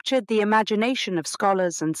 captured the imagination of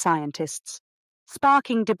scholars and scientists,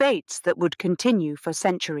 sparking debates that would continue for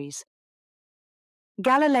centuries.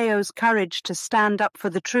 Galileo's courage to stand up for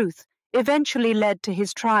the truth eventually led to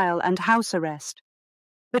his trial and house arrest.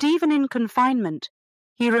 But even in confinement,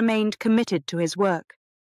 he remained committed to his work.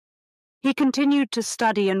 He continued to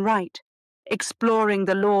study and write, exploring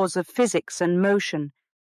the laws of physics and motion,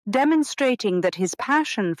 demonstrating that his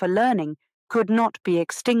passion for learning could not be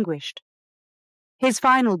extinguished. His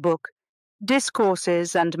final book,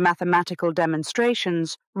 Discourses and Mathematical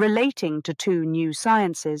Demonstrations Relating to Two New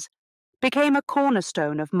Sciences, became a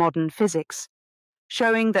cornerstone of modern physics,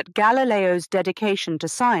 showing that Galileo's dedication to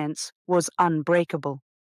science was unbreakable.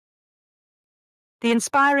 The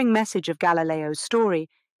inspiring message of Galileo's story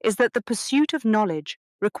is that the pursuit of knowledge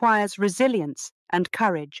requires resilience and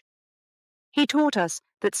courage. He taught us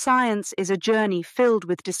that science is a journey filled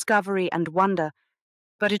with discovery and wonder,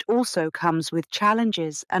 but it also comes with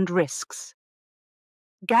challenges and risks.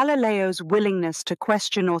 Galileo's willingness to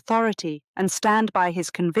question authority and stand by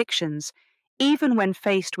his convictions, even when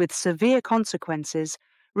faced with severe consequences,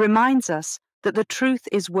 reminds us that the truth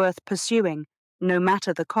is worth pursuing, no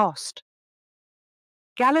matter the cost.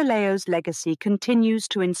 Galileo's legacy continues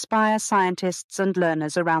to inspire scientists and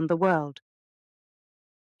learners around the world.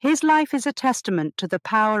 His life is a testament to the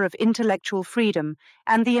power of intellectual freedom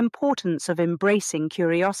and the importance of embracing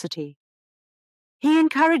curiosity. He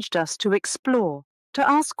encouraged us to explore, to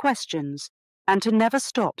ask questions, and to never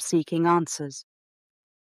stop seeking answers.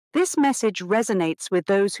 This message resonates with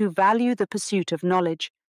those who value the pursuit of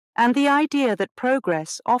knowledge and the idea that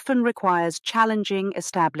progress often requires challenging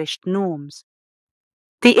established norms.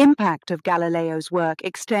 The impact of Galileo's work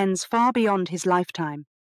extends far beyond his lifetime.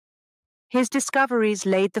 His discoveries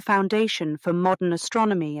laid the foundation for modern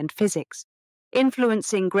astronomy and physics,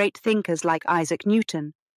 influencing great thinkers like Isaac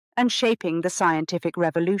Newton and shaping the scientific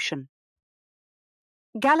revolution.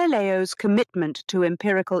 Galileo's commitment to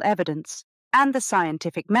empirical evidence and the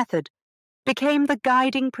scientific method became the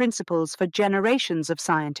guiding principles for generations of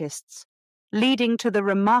scientists, leading to the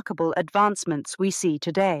remarkable advancements we see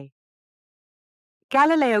today.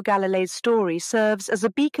 Galileo Galilei's story serves as a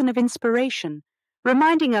beacon of inspiration,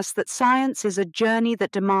 reminding us that science is a journey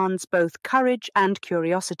that demands both courage and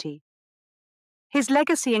curiosity. His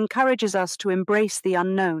legacy encourages us to embrace the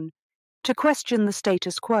unknown, to question the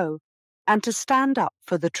status quo, and to stand up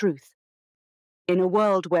for the truth. In a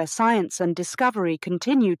world where science and discovery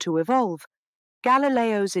continue to evolve,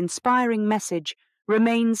 Galileo's inspiring message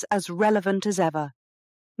remains as relevant as ever,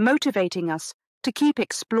 motivating us to keep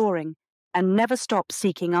exploring and never stop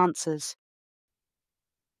seeking answers.